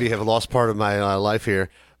maybe have lost part of my life here.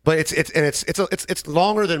 But it's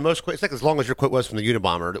longer than most quotes. It's like as long as your quote was from the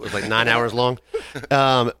Unabomber. It was like 9 hours long.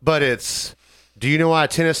 But it's, do you know why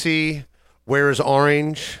Tennessee wears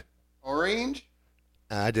orange? Orange?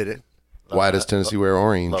 I did it. Why does Tennessee wear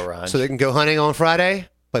orange? So they can go hunting on Friday?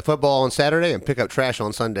 play football on Saturday, and pick up trash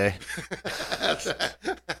on Sunday.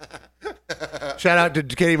 Shout out to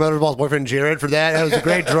Katie Motorball's boyfriend Jared for that. That was a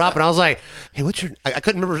great drop. And I was like, "Hey, what's your?" I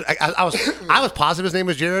couldn't remember. I was positive his name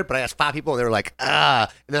was Jared, but I asked 5 people, and they were like,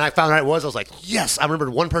 "Ah." And then I found out it was. I was like, "Yes, I remembered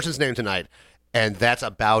one person's name tonight." And that's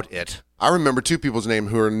about it. I remember 2 people's name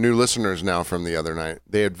who are new listeners now from the other night.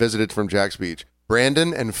 They had visited from Jack's Beach.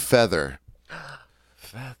 Brandon and Feather.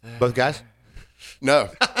 Both guys? No.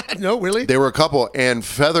 No, really? They were a couple. And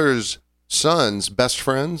Feather's son's best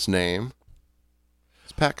friend's name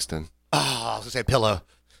is Paxton. Oh, I was going to say pillow.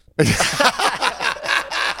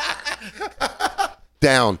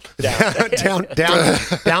 Downs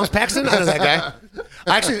Paxton? I know that guy.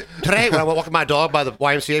 Actually, today when I went walking my dog by the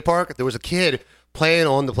YMCA park, there was a kid playing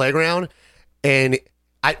on the playground, and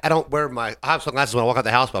I have sunglasses when I walk out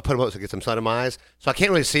the house, but I put them up to get some sun in my eyes, so I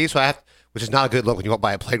can't really see. So I have, which is not a good look when you walk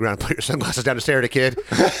by a playground and put your sunglasses down to stare at a kid.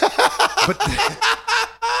 But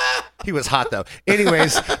he was hot though.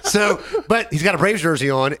 Anyways, but he's got a Braves jersey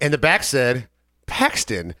on, and the back said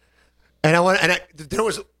Paxton, and there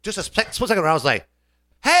was just a split second where I was like,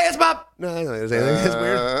 "Hey, it's my..." No, it's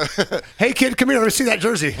weird. Hey, kid, come here. Let me see that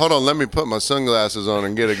jersey. Hold on. Let me put my sunglasses on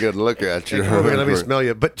and get a good look at you. Let me smell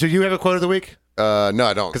you. But do you have a quote of the week? No,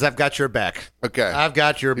 I don't. Because I've got your back. Okay. I've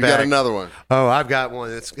got your back. You got another one. Oh, I've got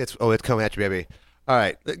one. It's coming at you, baby. All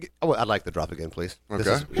right. I'd like the drop again, please.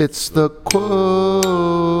 Okay. It's the quote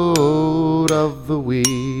of the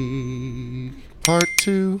week. Part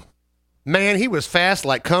 2. Man, he was fast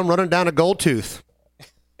like cum running down a gold tooth.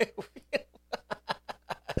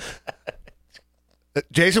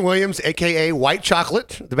 Jason Williams, a.k.a. White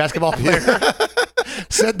Chocolate, the basketball player,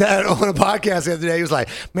 said that on a podcast the other day. He was like,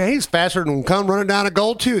 "Man, he's faster than cum running down a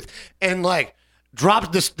gold tooth." And, like,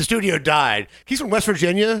 dropped the studio died. He's from West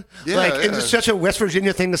Virginia. Yeah, It's just such a West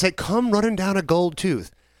Virginia thing to say, "Cum running down a gold tooth."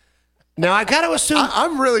 Now, I got to assume...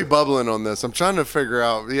 I'm really bubbling on this. I'm trying to figure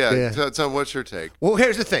out... Yeah. So what's your take? Well,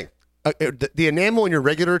 here's the thing. The enamel in your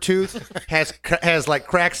regular tooth has like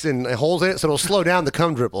cracks and holes in it, so it'll slow down the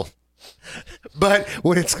cum dribble. But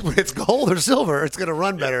when it's gold or silver, it's gonna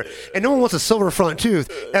run better. And no one wants a silver front tooth.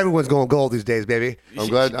 Everyone's going gold these days, baby. I'm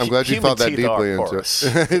glad you thought that deeply into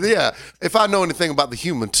it. Yeah. If I know anything about the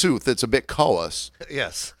human tooth, it's a bit callous.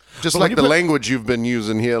 Yes. Just like the language you've been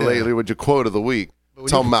using here lately with your quote of the week.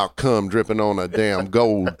 Talking about cum dripping on a damn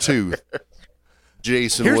gold tooth.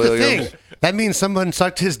 Jason Here's Williams. the thing. That means someone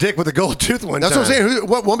sucked his dick with a gold tooth one That's time. what I'm saying.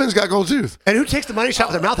 What woman's got gold tooth? And who takes the money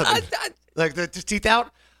shot with their mouth open? Like the teeth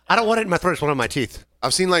out? I don't want it in my throat. It's one of my teeth.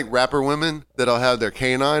 I've seen like rapper women that'll have their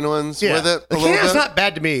canine ones with it. The canine's not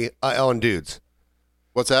bad to me on dudes.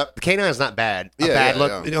 What's that? The canine is not bad. Yeah,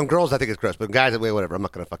 look. yeah. You know, on girls, I think it's gross. But guys, whatever. I'm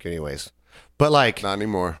not going to fuck you anyways. But like... Not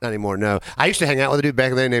anymore. Not anymore, no. I used to hang out with a dude back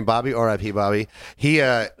in the day named Bobby, R.I.P. Bobby. He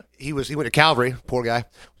went to Calvary, poor guy.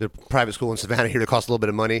 The private school in Savannah here that cost a little bit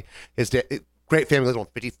of money. His dad... Great family, lived on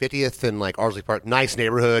 50th and like Ardsley Park. Nice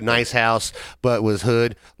neighborhood, nice house, but was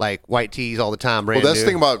hood, like white tees all the time. Brand Well, that's new.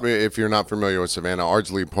 the thing about, if you're not familiar with Savannah,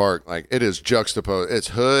 Ardsley Park, like it is juxtaposed. It's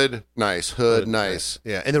hood, nice, nice.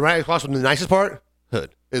 Yeah, and the right across from the nicest part,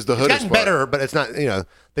 hood. Is the It's hood gotten better, but it's not. You know,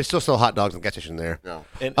 they still sell hot dogs and gas station there. Yeah.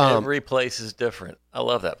 And every place is different. I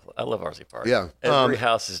love that. I love Ardsley Park. Yeah. Every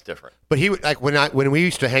house is different. But he would like when we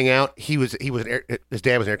used to hang out. He was his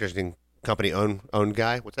dad was an air conditioning company owned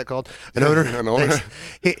guy. What's that called? An owner. An owner.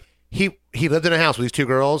 He lived in a house with these 2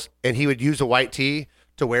 girls, and he would use a white tee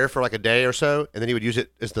to wear for like a day or so, and then he would use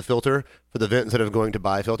it as the filter for the vent instead of going to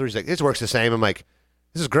buy filters. He's like, "This works the same." I'm like,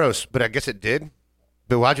 "This is gross," but I guess it did.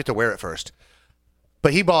 But why'd you have to wear it first?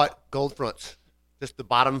 But he bought gold fronts, just the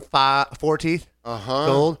bottom 4 teeth.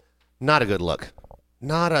 Gold. Not a good look.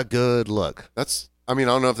 Not a good look. I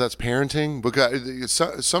don't know if that's parenting, because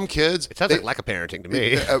some kids... It sounds like lack of parenting to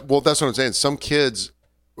me. Well, that's what I'm saying. Some kids,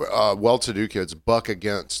 well-to-do kids, buck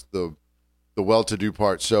against the well-to-do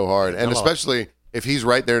part so hard. And especially if he's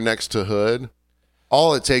right there next to hood,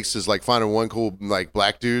 all it takes is like finding one cool like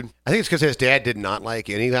black dude. I think it's because his dad did not like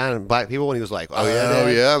any kind of black people, and he was like, Oh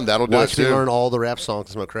yeah, that'll do watch it me too. learn all the rap songs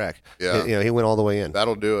and smoke crack. Yeah. He went all the way in.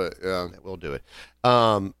 That'll do it. Yeah. We'll do it.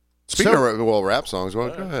 Speaking of rap songs, well,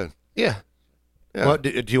 go ahead. Yeah. Yeah. Well,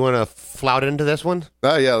 do you want to flout into this one?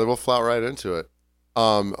 Yeah, we'll flout right into it.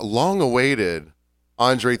 Long-awaited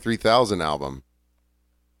Andre 3000 album.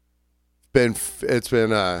 It's been 15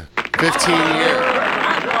 years.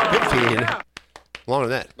 15. Longer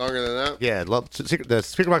than that. Longer than that? Yeah. The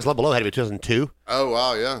Speaker Box Love Below had to be 2002. Oh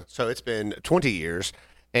wow, yeah. So it's been 20 years.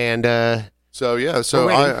 And the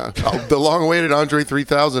long-awaited Andre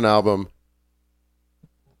 3000 album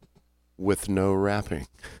with no rapping.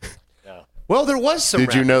 No. well, there was some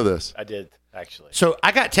Did you rapping. know this? I did. actually. So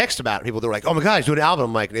I got text about people that were like, "Oh my God, he's doing an album."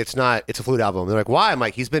 I'm like, "It's not. It's a flute album." They're like, "Why?" I'm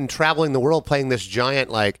like, "He's been traveling the world playing this giant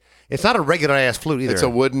like. It's not a regular ass flute either. It's a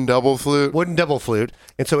wooden double flute. Wooden double flute,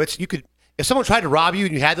 and so you could. If someone tried to rob you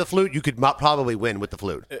and you had the flute, you could probably win with the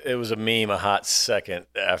flute. It was a meme a hot second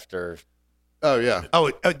after. Oh yeah.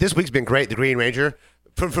 Oh, this week's been great. The Green Ranger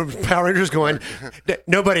from Power Rangers going.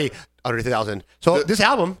 Nobody under 3,000. So this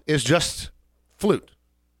album is just flute.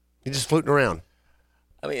 He's just fluting around.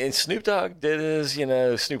 I mean, and Snoop Dogg did his,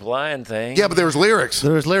 Snoop Lion thing. Yeah, but there was lyrics.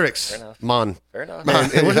 There was lyrics. Fair enough. Mon. Fair enough.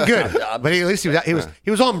 And it wasn't good, but at least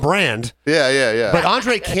he was on brand. Yeah. But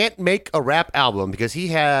Andre can't make a rap album because he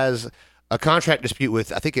has a contract dispute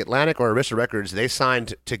with I think Atlantic or Arista Records. They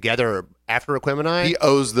signed together after Aquemini. He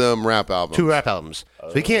owes them rap albums. 2 rap albums.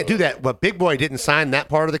 So he can't do that. But Big Boy didn't sign that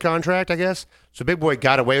part of the contract, I guess. So Big Boy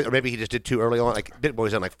got away, or maybe he just did too early on. Like Big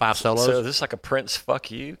Boy's done like 5 solos. So is this like a Prince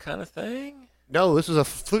fuck you kind of thing? No, this is a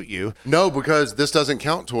flute you. No, because this doesn't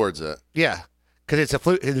count towards it. Yeah, because it's a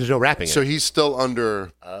flute. There's no rapping. So he's still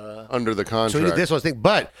under the contract. So he did this one thing.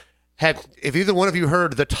 But if either one of you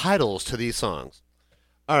heard the titles to these songs,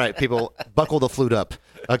 all right, people, buckle the flute up.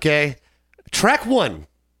 Okay, track 1.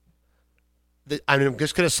 I'm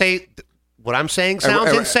just gonna say what I'm saying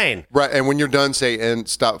sounds insane. Right, and when you're done, say and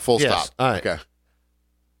stop. Full Yes, stop. all right. Okay.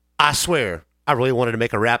 I swear, I really wanted to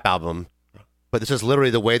make a rap album, but this is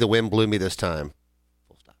literally the way the wind blew me this time.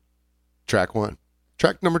 Full stop. Track 1.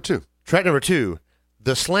 Track number 2. Track number 2.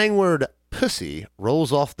 The slang word pussy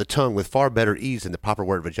rolls off the tongue with far better ease than the proper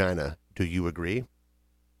word vagina. Do you agree?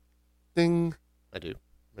 Ding. I do.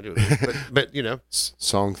 Agree. but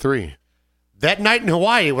Song 3. That night in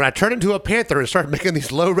Hawaii when I turned into a panther and started making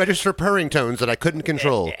these low register purring tones that I couldn't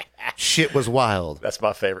control. Shit was wild. That's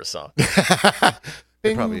my favorite song.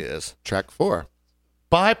 It probably is. Track 4.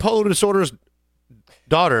 Bipolar disorder's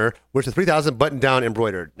daughter wears a 3,000 button down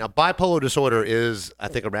embroidered. Now, bipolar disorder is, I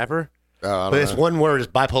think, a rapper. But it's one word is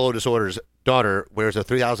bipolar disorder's daughter wears a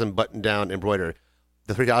 3,000 button down embroidered.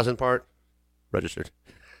 The 3,000 part, registered.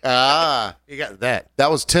 You got that. That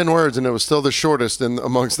was 10 words, and it was still the shortest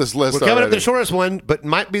amongst this list. We're coming already. up to the shortest one, but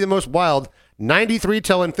might be the most wild. 93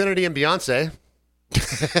 till infinity and Beyonce.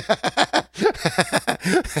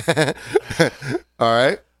 All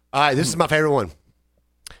right. This is my favorite one.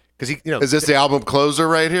 Because is this the album closer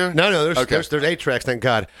right here? No. There's 8 tracks, thank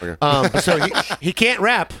God. Okay. So he can't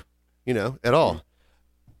rap, at all,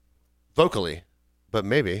 vocally, but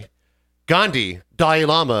maybe. Gandhi, Dalai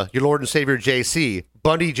Lama, your Lord and Savior JC,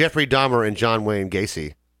 Bundy, Jeffrey Dahmer, and John Wayne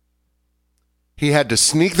Gacy. He had to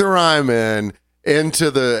sneak the rhyme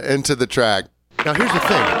into the track. Now here's the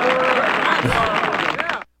thing.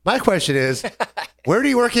 My question is, where do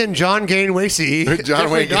you work in John Gacy, John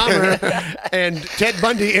Jeffrey Wayne Dahmer, and Ted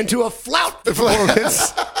Bundy into a flout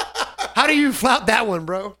performance? How do you flout that one,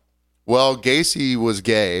 bro? Well, Gacy was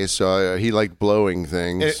gay, so he liked blowing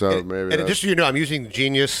things. And just so you know, I'm using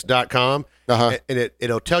genius.com, and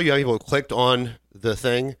it'll tell you how many people clicked on the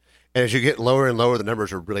thing. And as you get lower and lower, the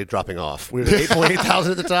numbers are really dropping off. We're at 8.8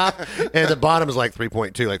 thousand at the top, and the bottom is like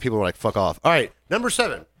 3.2. Like people are like, "Fuck off." All right, number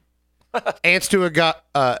 7. Ants to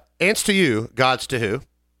you, gods to who?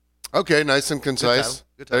 Okay, nice and concise.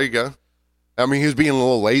 Good title. There you go. I mean, he was being a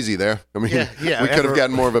little lazy there. I mean, yeah, we could have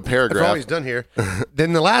gotten more of a That's all paragraph. he's done here.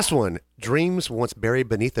 Then the last one: dreams once buried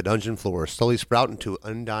beneath the dungeon floor, slowly sprout into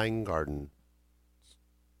undying garden.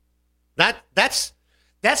 That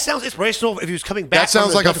sounds inspirational. If he was coming back, That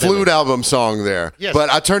sounds like a flute album song there. Yes.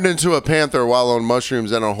 But I turned into a panther while on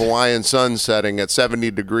mushrooms in a Hawaiian sun setting at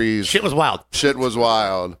 70 degrees. Shit was wild. Shit was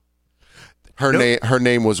wild. Her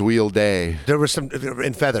name was Wheel Day. There was some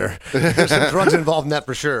in Feather. There's some drugs involved in that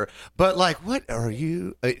for sure. But like, what are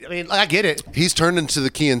you? I mean, I get it. He's turned into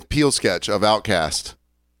the Key and Peele sketch of Outkast.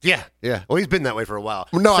 Yeah. Well, he's been that way for a while.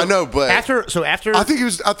 No, I know, but after I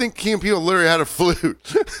think Key and Peele literally had a flute.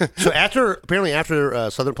 So after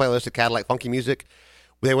Southern Playlist of Cadillac Funky Music,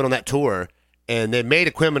 they went on that tour and they made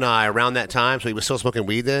Aquemini around that time, so he was still smoking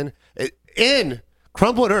weed then. In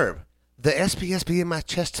Crumble and Herb, the SPS be in my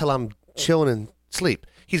chest till I'm chilling and sleep.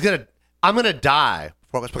 I'm gonna die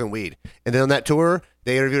before I quit smoking weed. And then on that tour,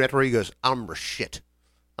 they interviewed after he goes, I don't remember shit.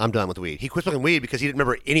 I'm done with weed. He quit smoking weed because he didn't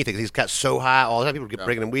remember anything. He's got so high all the time. People keep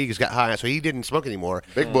bringing him weed. He's got high, so he didn't smoke anymore.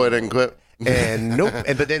 Big boy didn't quit. And nope.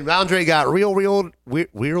 But then Andre got real weird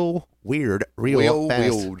fast.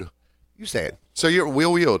 You say it. So you're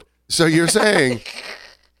wheeled. So you're saying,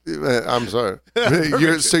 I'm sorry.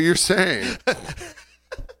 You're saying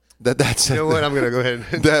That's You know what? I'm gonna go ahead.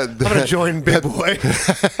 I'm gonna join Big Boy.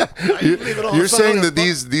 You're saying that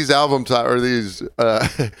these album or these.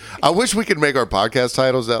 I wish we could make our podcast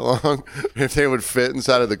titles that long if they would fit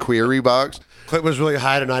inside of the query box. Clint was really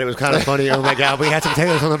high tonight. It was kind of funny. Oh my god, we had some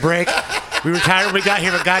potatoes on the break. We were tired when we got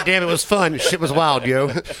here, but goddamn, it was fun. Shit was wild, yo.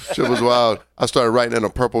 Shit was wild. I started writing in a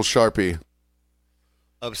purple Sharpie.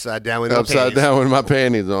 Upside down with my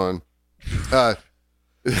panties on.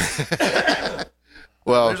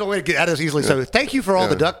 Well, there's no way to get at us easily. So thank you for all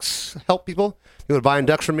the ducks help people. You were buying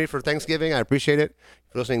ducks from me for Thanksgiving. I appreciate it.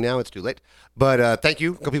 If you're listening now, it's too late. But thank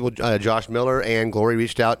you. A couple people, Josh Miller and Glory,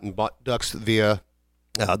 reached out and bought ducks via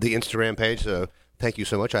the Instagram page. So thank you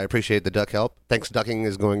so much. I appreciate the duck help. Thanks ducking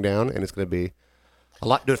is going down, and it's going to be a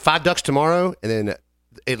lot. Do 5 ducks tomorrow, and then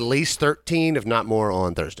at least 13, if not more,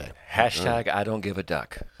 on Thursday. Hashtag I don't give a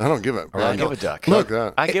duck. I don't give it. Or I give a duck. Look,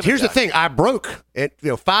 Here's the thing. I broke it.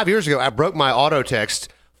 5 years ago, I broke my auto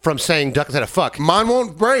text from saying duck instead of fuck. Mine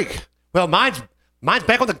won't break. Well, mine's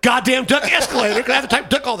back on the goddamn duck escalator because I have to type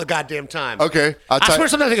duck all the goddamn time. Okay. I swear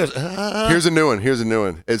sometimes it goes, Here's a new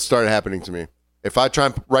one. It started happening to me. If I try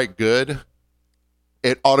and write good,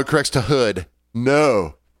 it autocorrects to hood.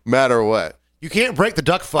 No matter what. You can't break the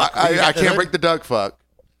duck fuck. I can't break the duck fuck.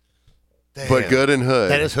 Damn. But good and hood.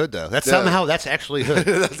 That is hood, though. That's actually hood.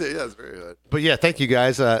 That's very hood. But yeah, thank you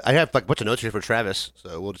guys. I have like a bunch of notes here for Travis,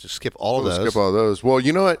 so we'll just skip all of those. Skip all those. Well,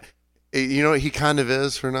 you know what? You know what he kind of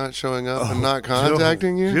is for not showing up and not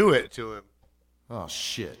contacting you? Do it to him. Oh,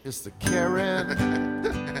 shit. It's the Karen.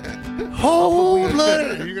 Hold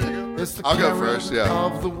letter. It's the I'll Karen go first, yeah.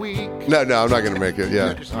 of the week. No, I'm not going to make it.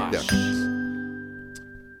 Yeah.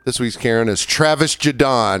 This week's Karen is Travis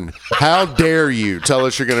Jadon. How dare you tell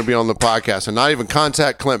us you're going to be on the podcast and not even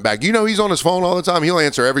contact Clint back? You know he's on his phone all the time. He'll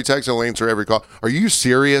answer every text. He'll answer every call. Are you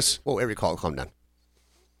serious? Whoa, every call. Calm down.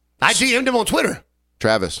 I DM'd him on Twitter.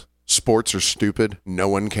 Travis, sports are stupid. No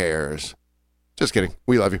one cares. Just kidding.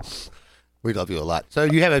 We love you. We love you a lot. So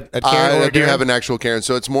you have a Karen? I do have an actual Karen.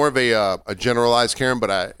 So it's more of a generalized Karen,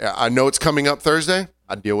 but I know it's coming up Thursday.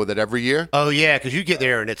 I deal with it every year. Oh, yeah, because you get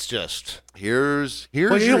there and it's just... Here's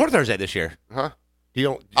well, you don't work Thursday this year. Huh? You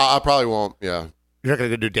don't... I probably won't, yeah. You're not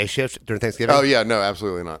going to go do day shifts during Thanksgiving? Oh, yeah, no,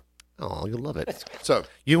 absolutely not. Oh, you'll love it. So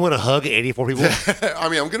you want to hug 84 people? I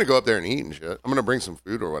mean, I'm going to go up there and eat and shit. I'm going to bring some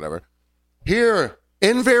food or whatever. Here,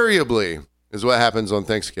 invariably, is what happens on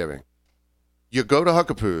Thanksgiving. You go to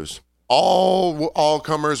Huckapoo's. All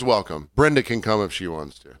comers welcome. Brenda can come if she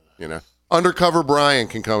wants to, you know. Undercover Brian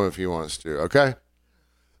can come if he wants to, okay?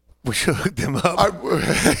 We should hook them up.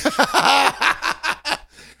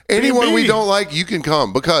 Anyone we don't like, you can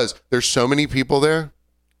come because there's so many people there.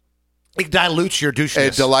 It dilutes your doucheness.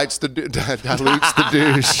 It dilutes the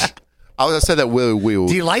douche. I said that will.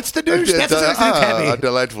 Delights the douche? That's a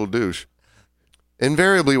delightful douche.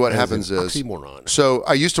 Invariably what happens is, so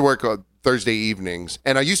I used to work on Thursday evenings,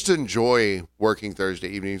 and I used to enjoy working Thursday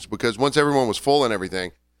evenings because once everyone was full and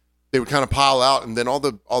everything, they would kind of pile out, and then all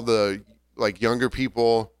the like younger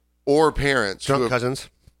people or parents, drunk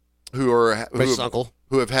cousins, who uncle,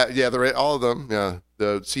 who have had all of them,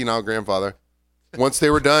 the senile grandfather. Once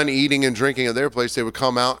they were done eating and drinking at their place, they would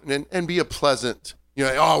come out and be a pleasant,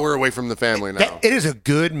 we're away from the family now. It is a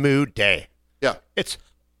good mood day. Yeah, it's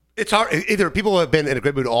hard. Either people have been in a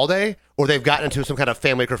good mood all day, or they've gotten into some kind of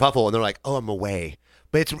family kerfuffle, and they're like, "Oh, I'm away."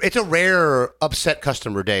 But it's a rare upset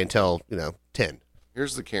customer day until 10.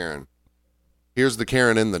 Here's the Karen. Here's the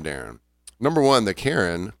Karen in the Darren. Number one, the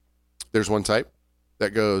Karen. There's one type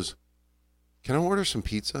that goes, "Can I order some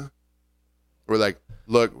pizza?" We're like,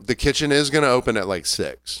 "Look, the kitchen is going to open at like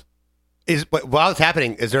 6." While it's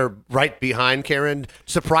happening, is there right behind Karen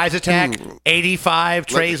surprise attack? 85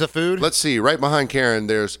 trays of food. Let's see. Right behind Karen,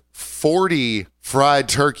 there's 40 fried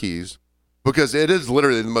turkeys because it is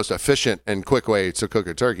literally the most efficient and quick way to cook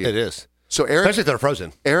a turkey. It is. So Eric, especially if they're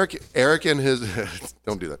frozen. Eric and his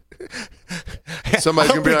don't do that.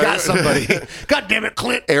 Somebody's gonna be like, got somebody. God damn it,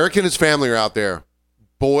 Clint. Eric and his family are out there,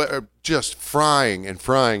 just frying and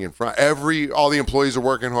frying and frying. All the employees are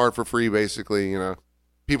working hard for free, basically.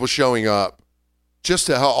 People showing up just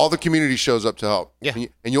to help. All the community shows up to help. Yeah,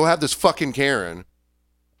 and you'll have this fucking Karen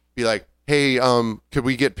be like, "Hey, could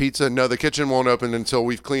we get pizza?" No, the kitchen won't open until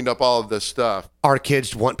we've cleaned up all of this stuff. Our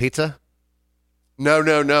kids want pizza.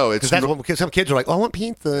 No. It's because some kids are like, "Oh, I want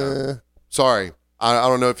pizza." Yeah. Sorry, I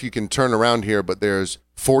don't know if you can turn around here, but there's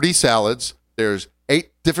 40 salads. There's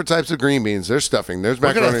 8 different types of green beans. There's stuffing. There's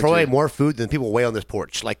macaroni. We're gonna throw away more food than people weigh on this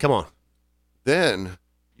porch. Like, come on. Then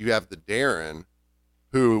you have the Darren,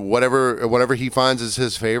 who whatever he finds is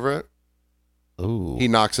his favorite. Ooh. He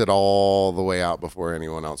knocks it all the way out before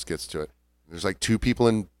anyone else gets to it. There's like 2 people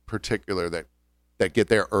in particular that that get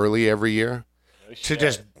there early every year. To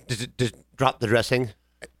just drop the dressing.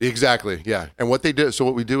 Exactly, yeah. And what they do, so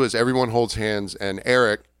what we do is everyone holds hands, and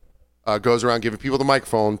Eric goes around giving people the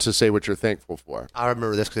microphone to say what you're thankful for. I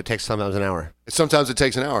remember this because it takes sometimes an hour. Sometimes it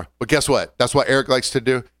takes an hour. But guess what? That's what Eric likes to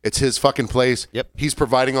do. It's his fucking place. Yep. He's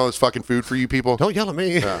providing all this fucking food for you people. Don't yell at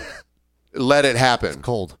me. Let it happen. It's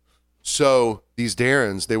cold. So these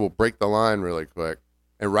Darrens, they will break the line really quick.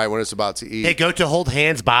 And right when it's about to eat. They go to hold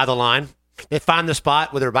hands by the line. They find the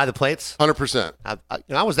spot where they're by the plates. 100%.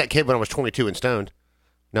 I was that kid when I was 22 and stoned.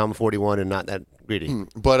 Now I'm 41 and not that greedy.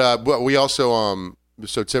 But we also,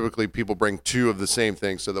 so typically people bring 2 of the same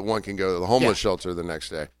thing so that one can go to the homeless shelter the next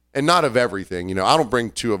day. And not of everything. You know, I don't bring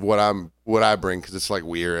 2 of what I bring because it's like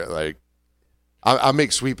weird. Like, I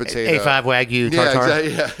make sweet potato. A5 Wagyu tartar. Yeah,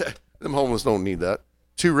 exactly. Yeah. Them homeless don't need that.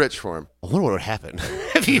 Too rich for them. I wonder what would happen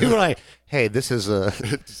if you were like, hey, this is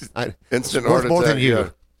instant worth heart more attack, than you. yeah.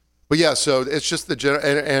 But yeah, so it's just the general,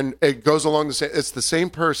 and it goes along the same. It's the same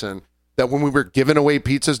person that when we were giving away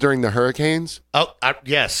pizzas during the hurricanes. Oh,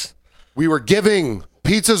 yes. We were giving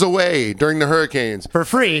pizzas away during the hurricanes For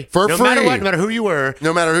free. For no free. matter what, no matter who you were.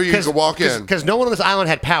 No matter who you could walk in. Because no one on this island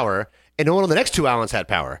had power, and no one on the next 2 islands had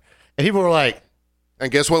power. And people were like...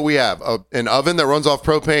 And guess what we have? An oven that runs off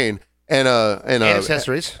propane and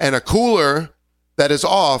accessories. And a cooler that is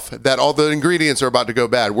off, that all the ingredients are about to go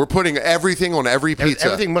bad. We're putting everything on every pizza.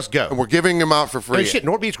 Everything must go. And we're giving them out for free. I mean, shit,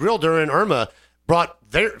 North Beach Grill during Irma brought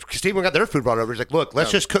Steve got their food brought over. He's like, look,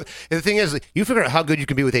 let's just cook. And the thing is, you figure out how good you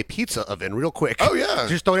can be with a pizza oven real quick. Oh, yeah.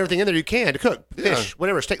 Just throw everything in there you can to cook. Fish,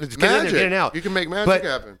 whatever. Steak, just get it in there, get it out. You can make magic but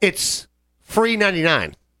happen. It's free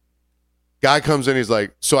 99. Guy comes in, he's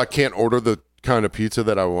like, so I can't order the kind of pizza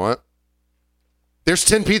that I want? There's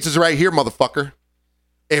 10 pizzas right here, motherfucker.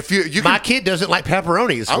 If you My kid doesn't like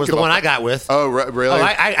pepperonis. Was the one I got with. Oh, really? Oh,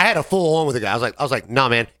 I had a full on with the guy. I was like, nah,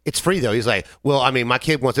 man, it's free though. He's like, well, I mean, my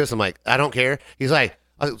kid wants this. I'm like, I don't care. He's like,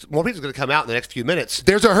 more pizza's going to come out in the next few minutes.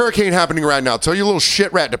 There's a hurricane happening right now. Tell your little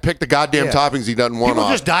shit rat to pick the goddamn toppings he doesn't want People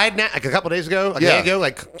off. just died now, like a couple days ago, a day ago.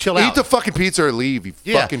 Like, chill out. Eat the fucking pizza or leave, you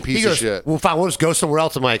fucking piece He goes, of shit. Well, fine, we'll just go somewhere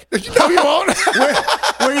else. I'm like, No, you won't.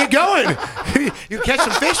 where are you going? You catch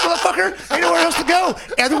some fish, motherfucker? Ain't nowhere else to go.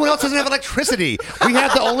 Everyone else doesn't have electricity. We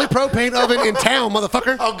have the only propane oven in town,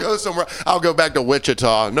 motherfucker. I'll go somewhere. I'll go back to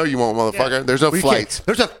Wichita. No, you won't, motherfucker. Yeah. There's no We flights. can't.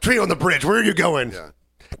 There's a tree on the bridge. Where are you going? Yeah.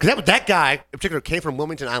 Because that guy, in particular, came from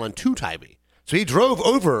Wilmington Island to Tybee. So he drove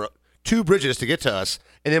over 2 bridges to get to us,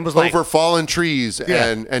 and then was like... Over fallen trees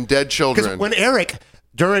and dead Because children. when Eric,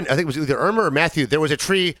 during, I think it was either Irma or Matthew, there was a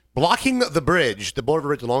tree blocking the bridge, the border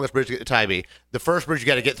bridge, the longest bridge to get to Tybee, the first bridge you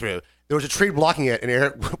got to get through. There was a tree blocking it, and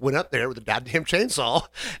Eric went up there with a goddamn chainsaw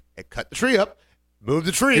and cut the tree up, moved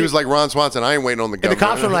the tree. He was like Ron Swanson. I ain't waiting on the and government. the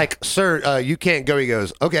cops were like, sir, you can't go. He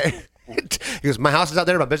goes, okay. He goes, my house is out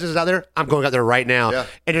there, my business is out there. I'm going out there right now. Yeah.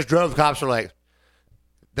 And just drove. The cops were like,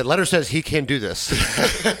 the letter says he can do this.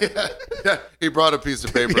 Yeah, he brought a piece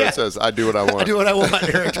of paper that says, I do what I want. I do what I want,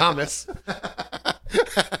 Eric Thomas.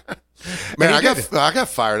 Man, I got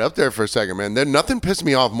fired up there for a second, man. Then nothing pissed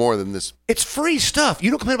me off more than this. It's free stuff. You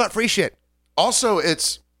don't complain about free shit. Also,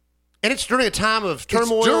 it's during a time of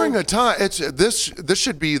turmoil. It's during a time. It's this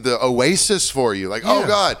should be the oasis for you. Like, oh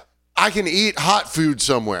God, I can eat hot food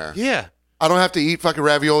somewhere. Yeah. I don't have to eat fucking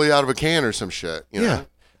ravioli out of a can or some shit. You know?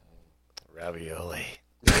 Ravioli.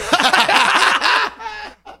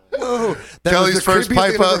 Whoa, Kelly's first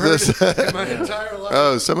pipe up this. my entire life.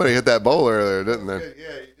 Oh, somebody hit that bowl earlier, didn't they?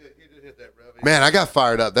 Yeah, you did hit that, Ravi. Man, I got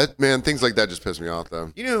fired up. Things like that just piss me off,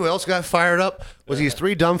 though. You know who else got fired up? Was these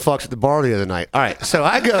 3 dumb fucks at the bar the other night. All right, so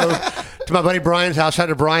I go to my buddy Brian's house, shout out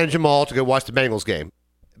to Brian and Jamal to go watch the Bengals game.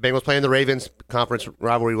 Bengals playing the Ravens, conference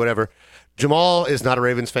rivalry, whatever. Jamal is not a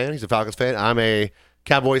Ravens fan. He's a Falcons fan. I'm a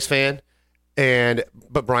Cowboys fan.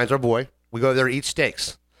 But Brian's our boy. We go there to eat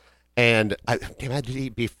steaks. And I had to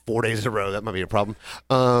eat beef 4 days in a row. That might be a problem.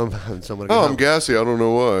 I'm gassy. I don't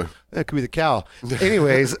know why. That could be the cow.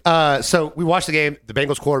 Anyways, so we watch the game. The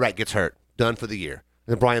Bengals quarterback gets hurt. Done for the year.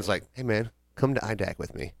 And then Brian's like, hey, man, come to IDAC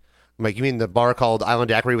with me. I'm like, you mean the bar called Island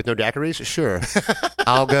Daiquiri with no daiquiris? Sure.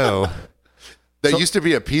 I'll go. That used to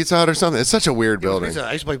be a Pizza Hut or something. It's such a weird building.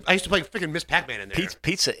 I used to play freaking Miss Pac-Man in there.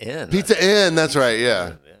 Pizza Inn. Pizza Inn. That's right.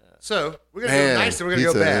 Yeah. So we're going to go nice and we're going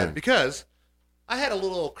to go Pizza bad. Inn. Because I had a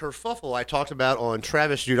little kerfuffle I talked about on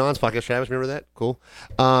Travis Judon's podcast. Travis, remember that? Cool.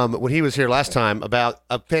 When he was here last time about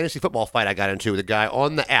a fantasy football fight I got into with a guy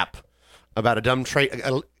on the app about a dumb trade.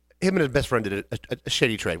 Him and his best friend did a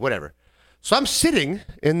shitty trade, whatever. So I'm sitting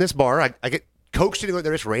in this bar. I get Coke sitting over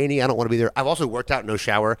there. It's rainy. I don't want to be there. I've also worked out, no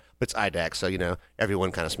shower, but it's IDAC, so,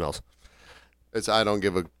 everyone kind of smells. I don't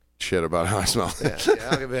give a shit about how I smell. Yeah,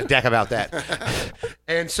 I'll give it a deck about that.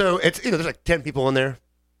 And so it's there's like 10 people in there.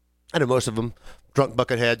 I know most of them drunk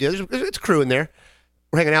buckethead. Yeah, it's a crew in there.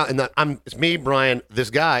 We're hanging out, and it's me, Brian, this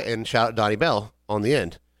guy, and shout out Donnie Bell on the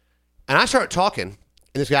end. And I start talking,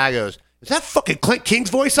 and this guy goes, "Is that fucking Clint King's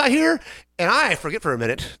voice I hear?" And I forget for a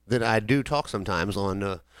minute that I do talk sometimes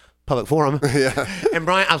on public forum. Yeah. And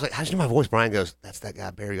Brian, I was like, "How'd you know my voice?" Brian goes, "That's that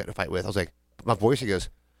guy Barry got in a fight with." I was like, "My voice?" He goes,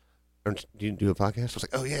 "Do you do a podcast?" I was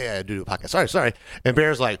like, "Oh, yeah, I do a podcast. Sorry. And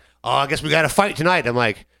Bear's like, "Oh, I guess we got to fight tonight." I'm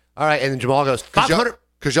like, "All right." And then Jamal goes, 500.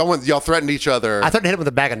 Because y'all threatened each other. I threatened to hit him with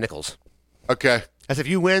a bag of nickels. Okay. I said, if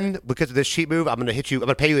you win because of this cheat move, I'm going to hit you. I'm going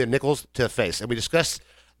to pay you in nickels to the face. And we discussed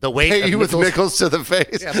the weight Pay of you with nickels to the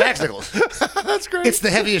face. Yeah, bags nickels. That's great. It's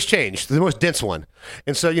the heaviest change, the most dense one.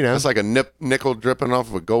 And so, It's like a nickel dripping off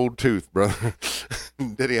of a gold tooth, brother.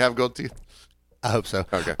 Did he have gold teeth? I hope so.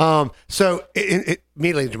 Okay. So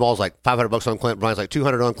immediately Jamal's like $500 on Clint. Brian's like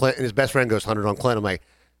 $200 on Clint, and his best friend goes $100 on Clint. I'm like,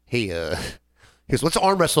 he goes, let's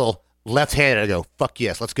arm wrestle left-handed. I go, fuck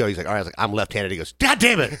yes, let's go. He's like, all right. I was like, I'm left-handed. He goes, God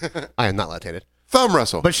damn it, I am not left-handed. Thumb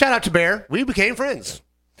wrestle. But shout out to Bear, we became friends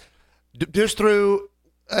just through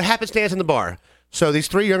a happenstance in the bar. So these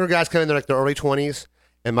three younger guys come in, they're like their early 20s,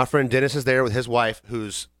 and my friend Dennis is there with his wife,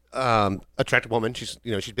 who's attractive woman. She's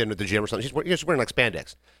been at the gym or something. She's wearing like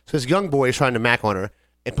spandex. So this young boy is trying to mac on her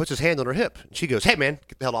and puts his hand on her hip. And she goes, "Hey man,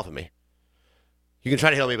 get the hell off of me. You can try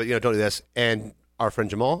to hit me, but don't do this." And our friend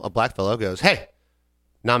Jamal, a black fellow, goes, "Hey,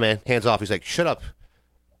 nah man, hands off." He's like, "Shut up."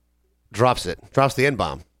 Drops the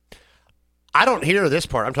N-bomb. I don't hear this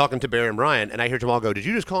part. I'm talking to Barry and Brian, and I hear Jamal go, "Did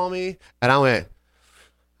you just call me?" And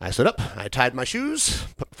I stood up, I tied my shoes,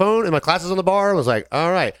 put the phone and my glasses on the bar, and was like,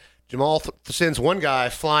 all right. Jamal sends one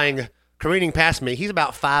guy careening past me. He's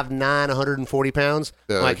about 5'9", 140 pounds.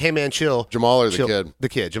 I'm like, hey, man, chill. Jamal or chill. the kid? The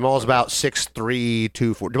kid. Jamal's about 6'3",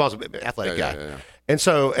 240. Jamal's an athletic guy. Yeah.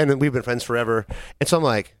 And then we've been friends forever. And so I'm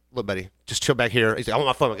like, look, buddy, just chill back here. He's like, I want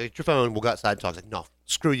my phone. I'm like, get your phone. We'll go outside and talk. He's like, no,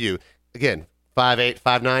 screw you. Again, 5'8",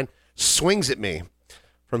 5'9", swings at me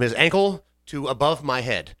from his ankle to above my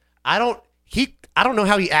head. I don't know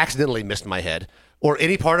how he accidentally missed my head or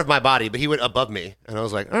any part of my body, but he went above me. And I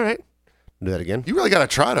was like, all right, I'll do that again. You really got to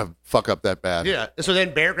try to fuck up that bad. Yeah. So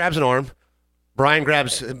then Bear grabs an arm. Brian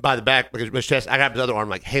grabs by the back, because his chest. I grab his other arm,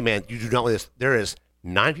 like, hey, man, you do not want this. There is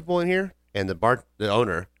 9 people in here, and the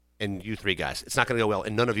owner, and you 3 guys. It's not going to go well,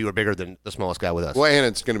 and none of you are bigger than the smallest guy with us. Well, and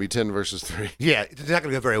it's going to be 10 versus 3. Yeah, it's not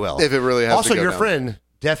going to go very well. If it really has also, to go your down. friend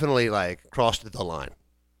definitely, crossed the line.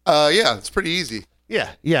 Yeah, it's pretty easy.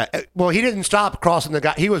 Yeah. Well, he didn't stop crossing the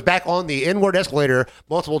guy. He was back on the inward escalator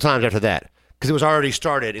multiple times after that because it was already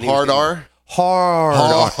started. And Hard R? Hard.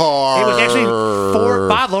 It was actually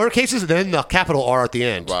 5 lowercases and then the capital R at the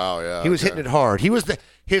end. Wow, yeah. He was hitting it hard. He was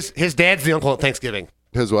his dad's the uncle at Thanksgiving.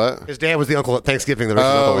 His what? His dad was the uncle at Thanksgiving. The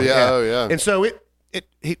uncle. Yeah. And so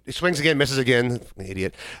he swings again, misses again. An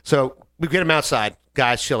idiot. So we get him outside.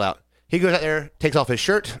 Guys, chill out. He goes out there, takes off his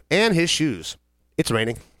shirt and his shoes. It's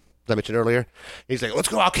raining. I mentioned earlier. He's like, let's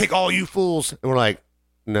go, I'll kick all you fools. And we're like,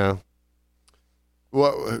 no.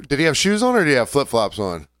 What, did he have shoes on or did he have flip-flops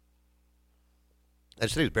on? I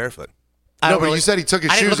just said he was barefoot. No, but you said he took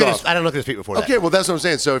his shoes off. I didn't look at his feet before that. Okay, well, that's what I'm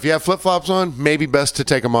saying. So if you have flip-flops on, maybe best to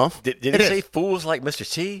take them off. Did it say fools like Mr.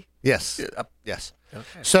 T? Yes. Yes.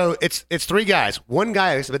 Okay. So it's 3 guys. One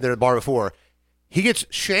guy who's been there at the bar before. He gets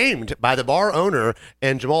shamed by the bar owner,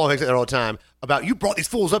 and Jamal makes it there all the time, about, you brought these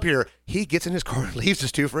fools up here. He gets in his car and leaves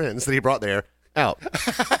his 2 friends that he brought there out.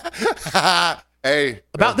 Hey.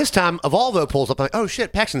 About this time, Evolvo pulls up. I'm like, oh,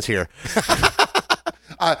 shit, Paxton's here.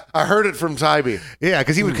 I heard it from Tybee. Yeah,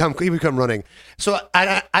 because he would come running. So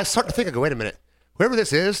I start to think, I go, wait a minute. Whoever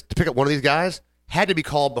this is to pick up one of these guys had to be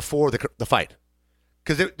called before the fight.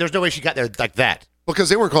 Because there's no way she got there like that. Because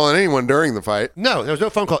they weren't calling anyone during the fight. No, there was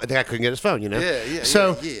no phone call. The guy couldn't get his phone, Yeah.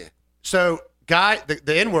 So guy,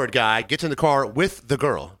 the N-word guy gets in the car with the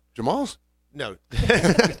girl. Jamal's? No.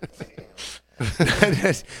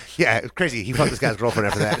 Yeah, it's crazy. He fucked this guy's girlfriend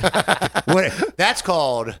after that. That's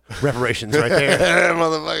called reparations right there.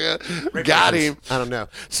 Motherfucker. Got him. I don't know.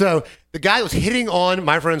 So the guy was hitting on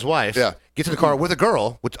my friend's wife. Yeah. Gets in the car with a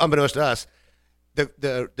girl, which unbeknownst to us,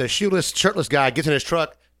 the shoeless, shirtless guy gets in his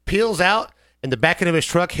truck, peels out, and the back end of his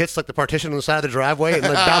truck hits the partition on the side of the driveway and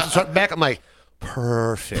bounces truck back. I'm like,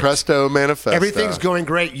 perfect. Presto manifesto. Everything's going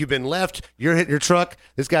great. You've been left. You're hitting your truck.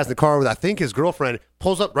 This guy's in the car with, I think, his girlfriend,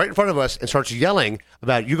 pulls up right in front of us and starts yelling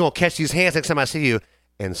about, you're going to catch these hands next time I see you,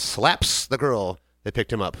 and slaps the girl that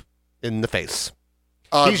picked him up in the face.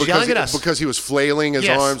 He's yelling at us. Because he was flailing his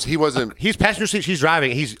arms. He wasn't. He's passenger seat. She's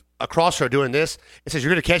driving. He's across her doing this. It says,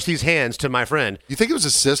 you're going to catch these hands to my friend. You think it was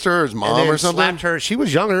his sister or his mom and then or something? Slapped her. She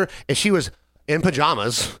was younger, and she was in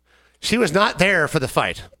pajamas She was not there for the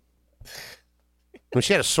fight. I mean,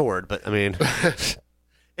 she had a sword, but I mean,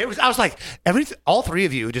 I was like, all three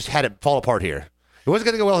of you just had it fall apart here. It wasn't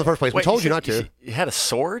going to go well in the first place. We told you not to. You had a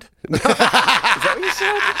sword? Is that what you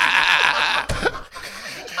said?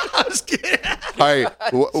 I was kidding. All right,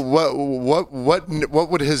 what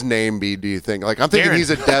would his name be? Do you think? Like, I'm thinking Darren. he's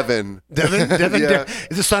a Devin. Devin? Yeah.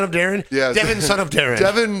 Is the son of Darren? Yeah. Devin, son of Darren.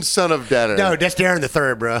 Devin, son of Darren. No, that's Darren the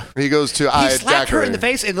third, bro. He goes to He slapped her in the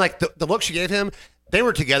face, and like the look she gave him, they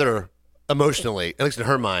were together emotionally, at least in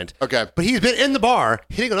her mind. Okay. But he's been in the bar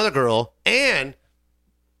hitting another girl and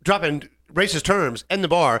dropping racist terms in the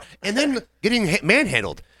bar, and then getting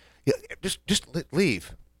manhandled. Yeah, just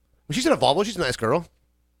leave. When she's in a Volvo, she's a nice girl.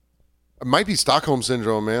 It might be Stockholm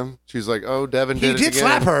syndrome, man. She's like, oh, Devin He did it did again.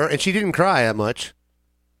 slap her, and she didn't cry that much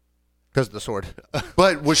because of the sword.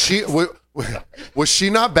 But was she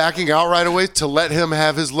not backing out right away to let him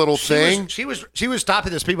have his little thing? She was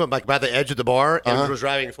stopping the speed bump like by the edge of the bar and was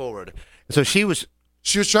driving forward. So she was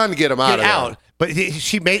trying to get him out of there. but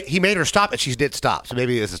he made her stop, and she did stop. So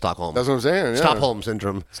maybe it's a Stockholm. That's what I'm saying. Yeah. Stockholm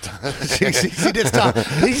syndrome. she did stop.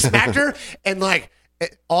 He smacked her, and like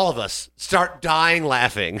all of us start dying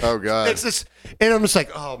laughing. Oh God! It's this, and I'm just like,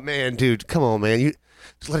 oh man, dude, come on, man, you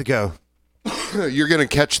just let it go. You're gonna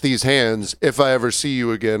catch these hands if I ever see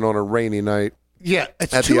you again on a rainy night. Yeah,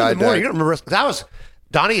 it's At 2 the in the morning. IDAC. You don't remember that was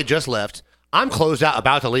Donnie had just left. I'm closed out,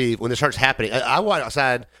 about to leave when this starts happening. I went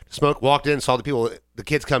outside to smoke, walked in, saw the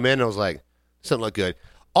kids come in, and I was like, this doesn't look good.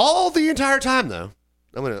 All the entire time though,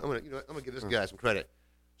 I'm gonna give this guy some credit.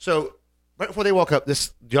 So right before they walk up,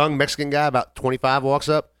 this young Mexican guy, about 25, walks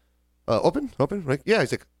up. Open? Like, yeah.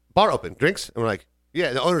 He's like, bar open, drinks? And we're like,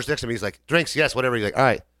 yeah. The owner's next to me. He's like, drinks, yes, whatever. He's like, all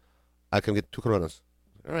right, I can get 2 Coronas.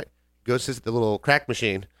 All right. Goes to the little crack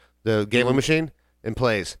machine, the gambling machine, and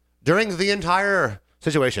plays. During the entire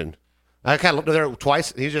situation, I kind of looked there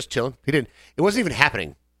twice. He was just chilling. It wasn't even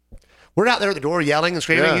happening. We're out there at the door yelling and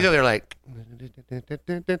screaming. Yeah. He's over there like.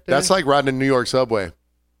 That's like riding a New York subway.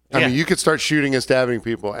 I Yeah. mean, you could start shooting and stabbing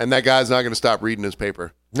people, and that guy's not going to stop reading his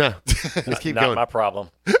paper. No. Just keep Not going. my problem.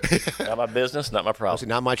 Not my business, not my problem.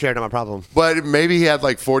 Not my chair, not my problem. But maybe he had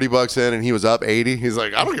like $40 in, and he was up 80. He's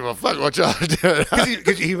like, I don't give a fuck what y'all are doing.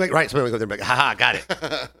 Because he like, right, somebody would go there and be like, haha, got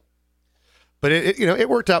it. But it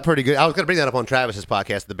worked out pretty good. I was going to bring that up on Travis's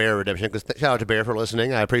podcast, The Bear Redemption, because shout out to Bear for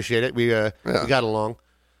listening. I appreciate it. We got along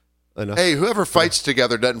enough. Hey, whoever fights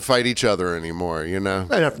together doesn't fight each other anymore, you know?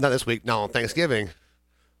 Not this week. No, on Thanksgiving.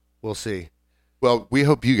 We'll see. Well, we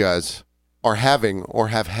hope you guys are having or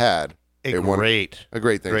have had A great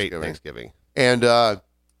Thanksgiving. And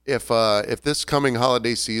if this coming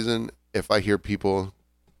holiday season, if I hear people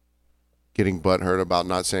getting butthurt about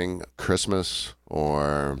not saying Christmas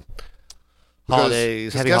or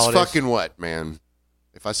holidays, happy guess holidays. fucking what, man?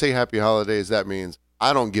 If I say happy holidays, that means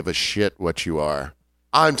I don't give a shit what you are.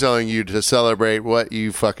 I'm telling you to celebrate what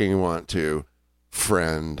you fucking want to,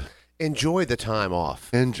 friend. Enjoy the time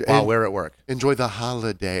off while we're at work. Enjoy the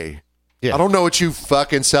holiday. Yeah. I don't know what you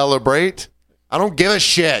fucking celebrate. I don't give a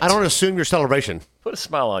shit. I don't assume your celebration, Put a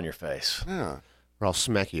smile on your face. Yeah. or I'll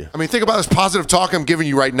smack you. I mean, think about this positive talk I'm giving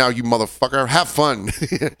you right now, you motherfucker. Have fun.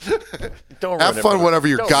 Don't Have ruin it fun, for- whatever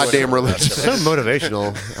your don't goddamn ruin it for the religion rest So of us.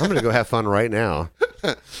 motivational. I'm going to go have fun right now.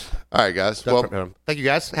 All right, guys. Well, Thank you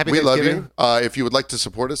guys. Happy we love Thanksgiving. you. If you would like to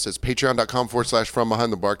support us, it's patreon.com/from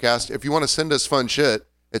behind the barcast. If you want to send us fun shit,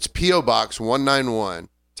 it's P.O. Box 191,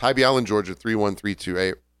 Tybee Island, Georgia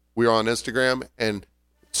 31328. We are on Instagram, and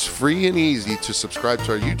it's free and easy to subscribe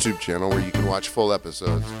to our YouTube channel where you can watch full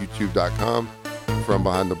episodes. YouTube.com from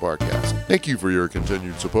behind the barcast. Thank you for your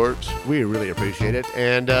continued support. We really appreciate it.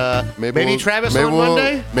 And maybe we'll- Travis maybe on we'll-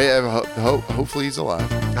 Monday? Hopefully he's alive.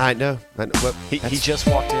 I know. Well, He just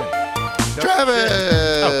walked in. Travis!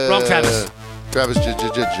 Oh, wrong Travis. Travis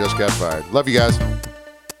just got fired. Love you guys.